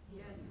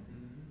 Yes.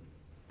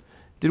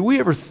 Did we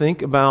ever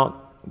think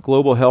about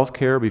global health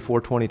care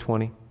before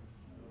 2020?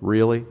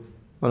 Really?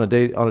 On a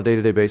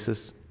day-to-day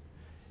basis?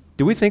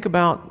 Do we think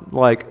about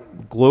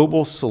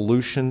global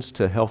solutions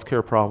to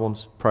healthcare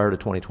problems prior to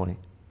 2020?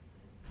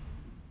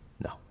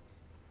 No.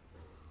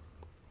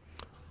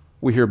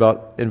 We hear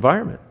about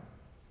environment,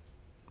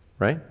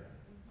 right?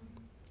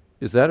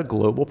 Is that a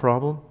global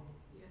problem?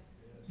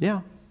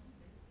 Yeah.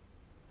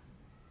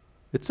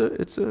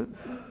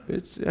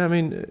 I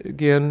mean,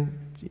 again,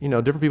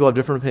 different people have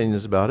different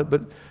opinions about it,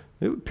 but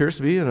it appears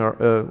to be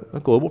a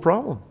global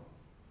problem.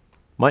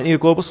 Might need a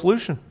global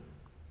solution,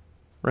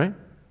 right?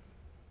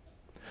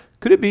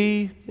 Could it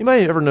be,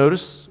 anybody ever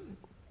notice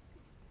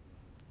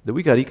that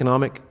we got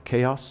economic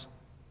chaos?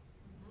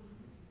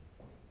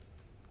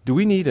 Do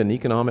we need an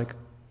economic,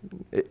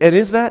 and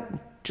is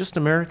that just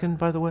American,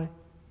 by the way?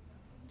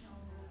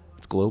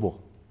 It's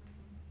global,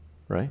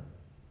 right?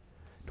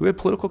 Do we have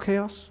political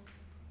chaos?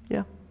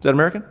 Yeah. Is that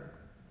American? Do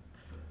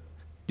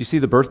you see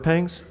the birth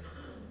pangs?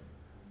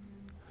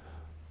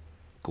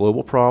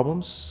 Global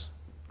problems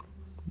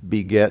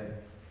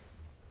beget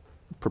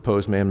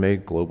proposed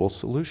man-made global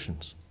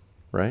solutions.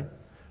 Right?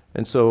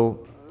 And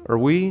so, are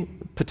we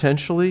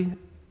potentially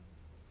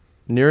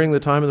nearing the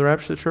time of the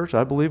rapture of the church?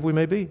 I believe we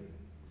may be.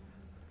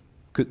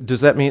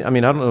 Does that mean, I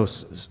don't know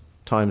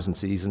times and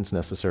seasons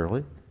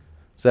necessarily.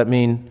 Does that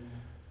mean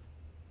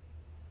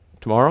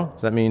tomorrow?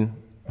 Does that mean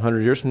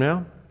 100 years from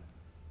now?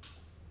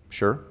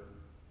 Sure.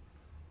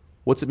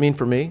 What's it mean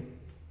for me?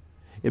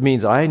 It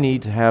means I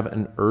need to have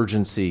an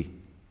urgency.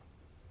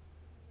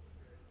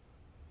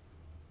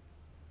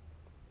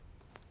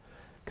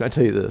 Can I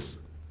tell you this?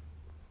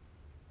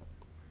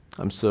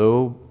 I'm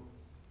so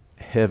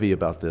heavy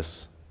about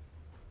this.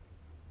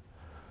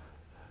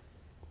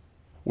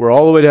 We're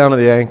all the way down to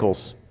the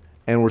ankles,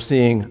 and we're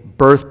seeing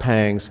birth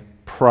pangs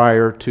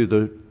prior to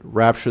the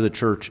rapture of the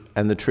church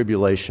and the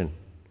tribulation.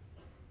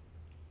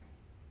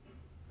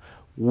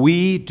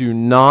 We do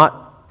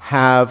not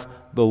have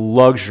the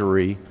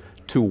luxury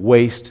to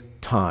waste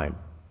time.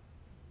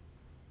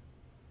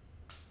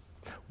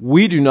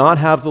 We do not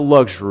have the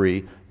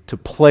luxury to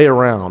play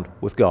around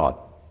with God.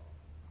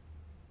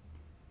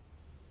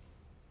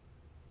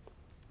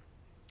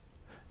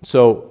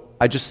 So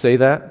I just say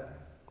that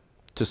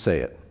to say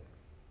it.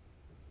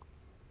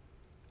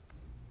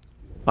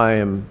 I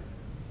am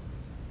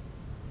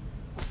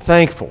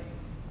thankful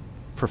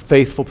for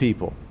faithful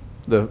people.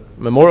 The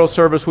memorial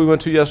service we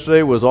went to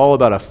yesterday was all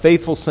about a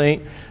faithful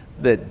saint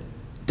that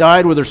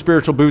died with her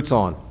spiritual boots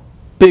on,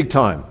 big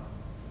time.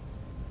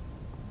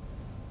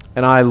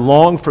 And I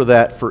long for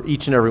that for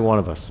each and every one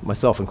of us,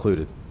 myself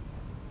included.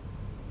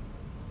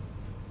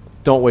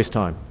 Don't waste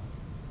time.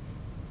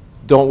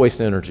 Don't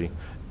waste energy.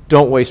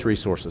 Don't waste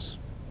resources.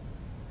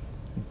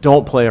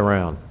 Don't play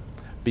around,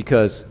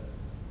 because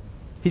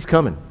he's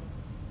coming.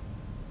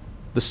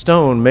 The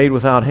stone made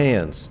without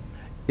hands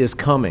is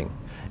coming,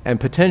 and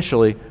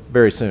potentially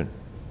very soon.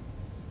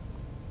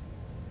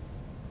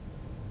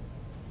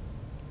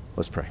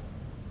 Let's pray.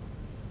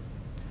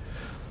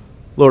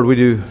 Lord, we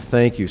do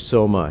thank you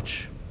so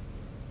much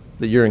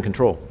that you're in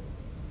control.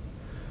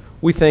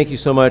 We thank you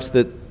so much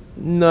that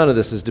none of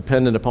this is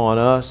dependent upon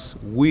us.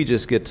 We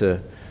just get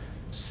to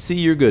see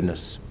your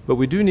goodness, but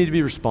we do need to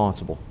be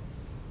responsible.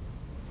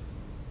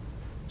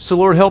 So,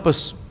 Lord, help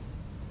us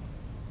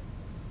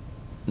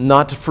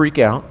not to freak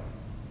out.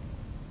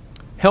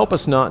 Help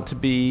us not to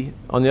be,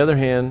 on the other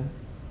hand,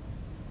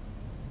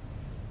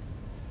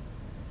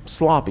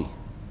 sloppy.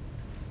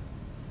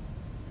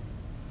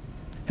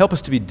 Help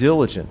us to be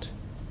diligent,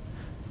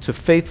 to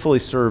faithfully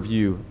serve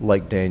you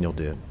like Daniel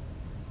did.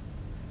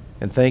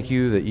 And thank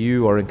you that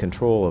you are in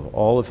control of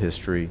all of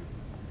history,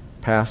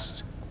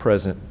 past,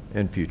 present,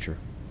 and future.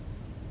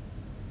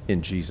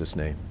 In Jesus'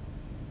 name,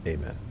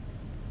 amen.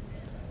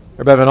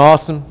 Everybody have an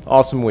awesome,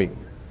 awesome week.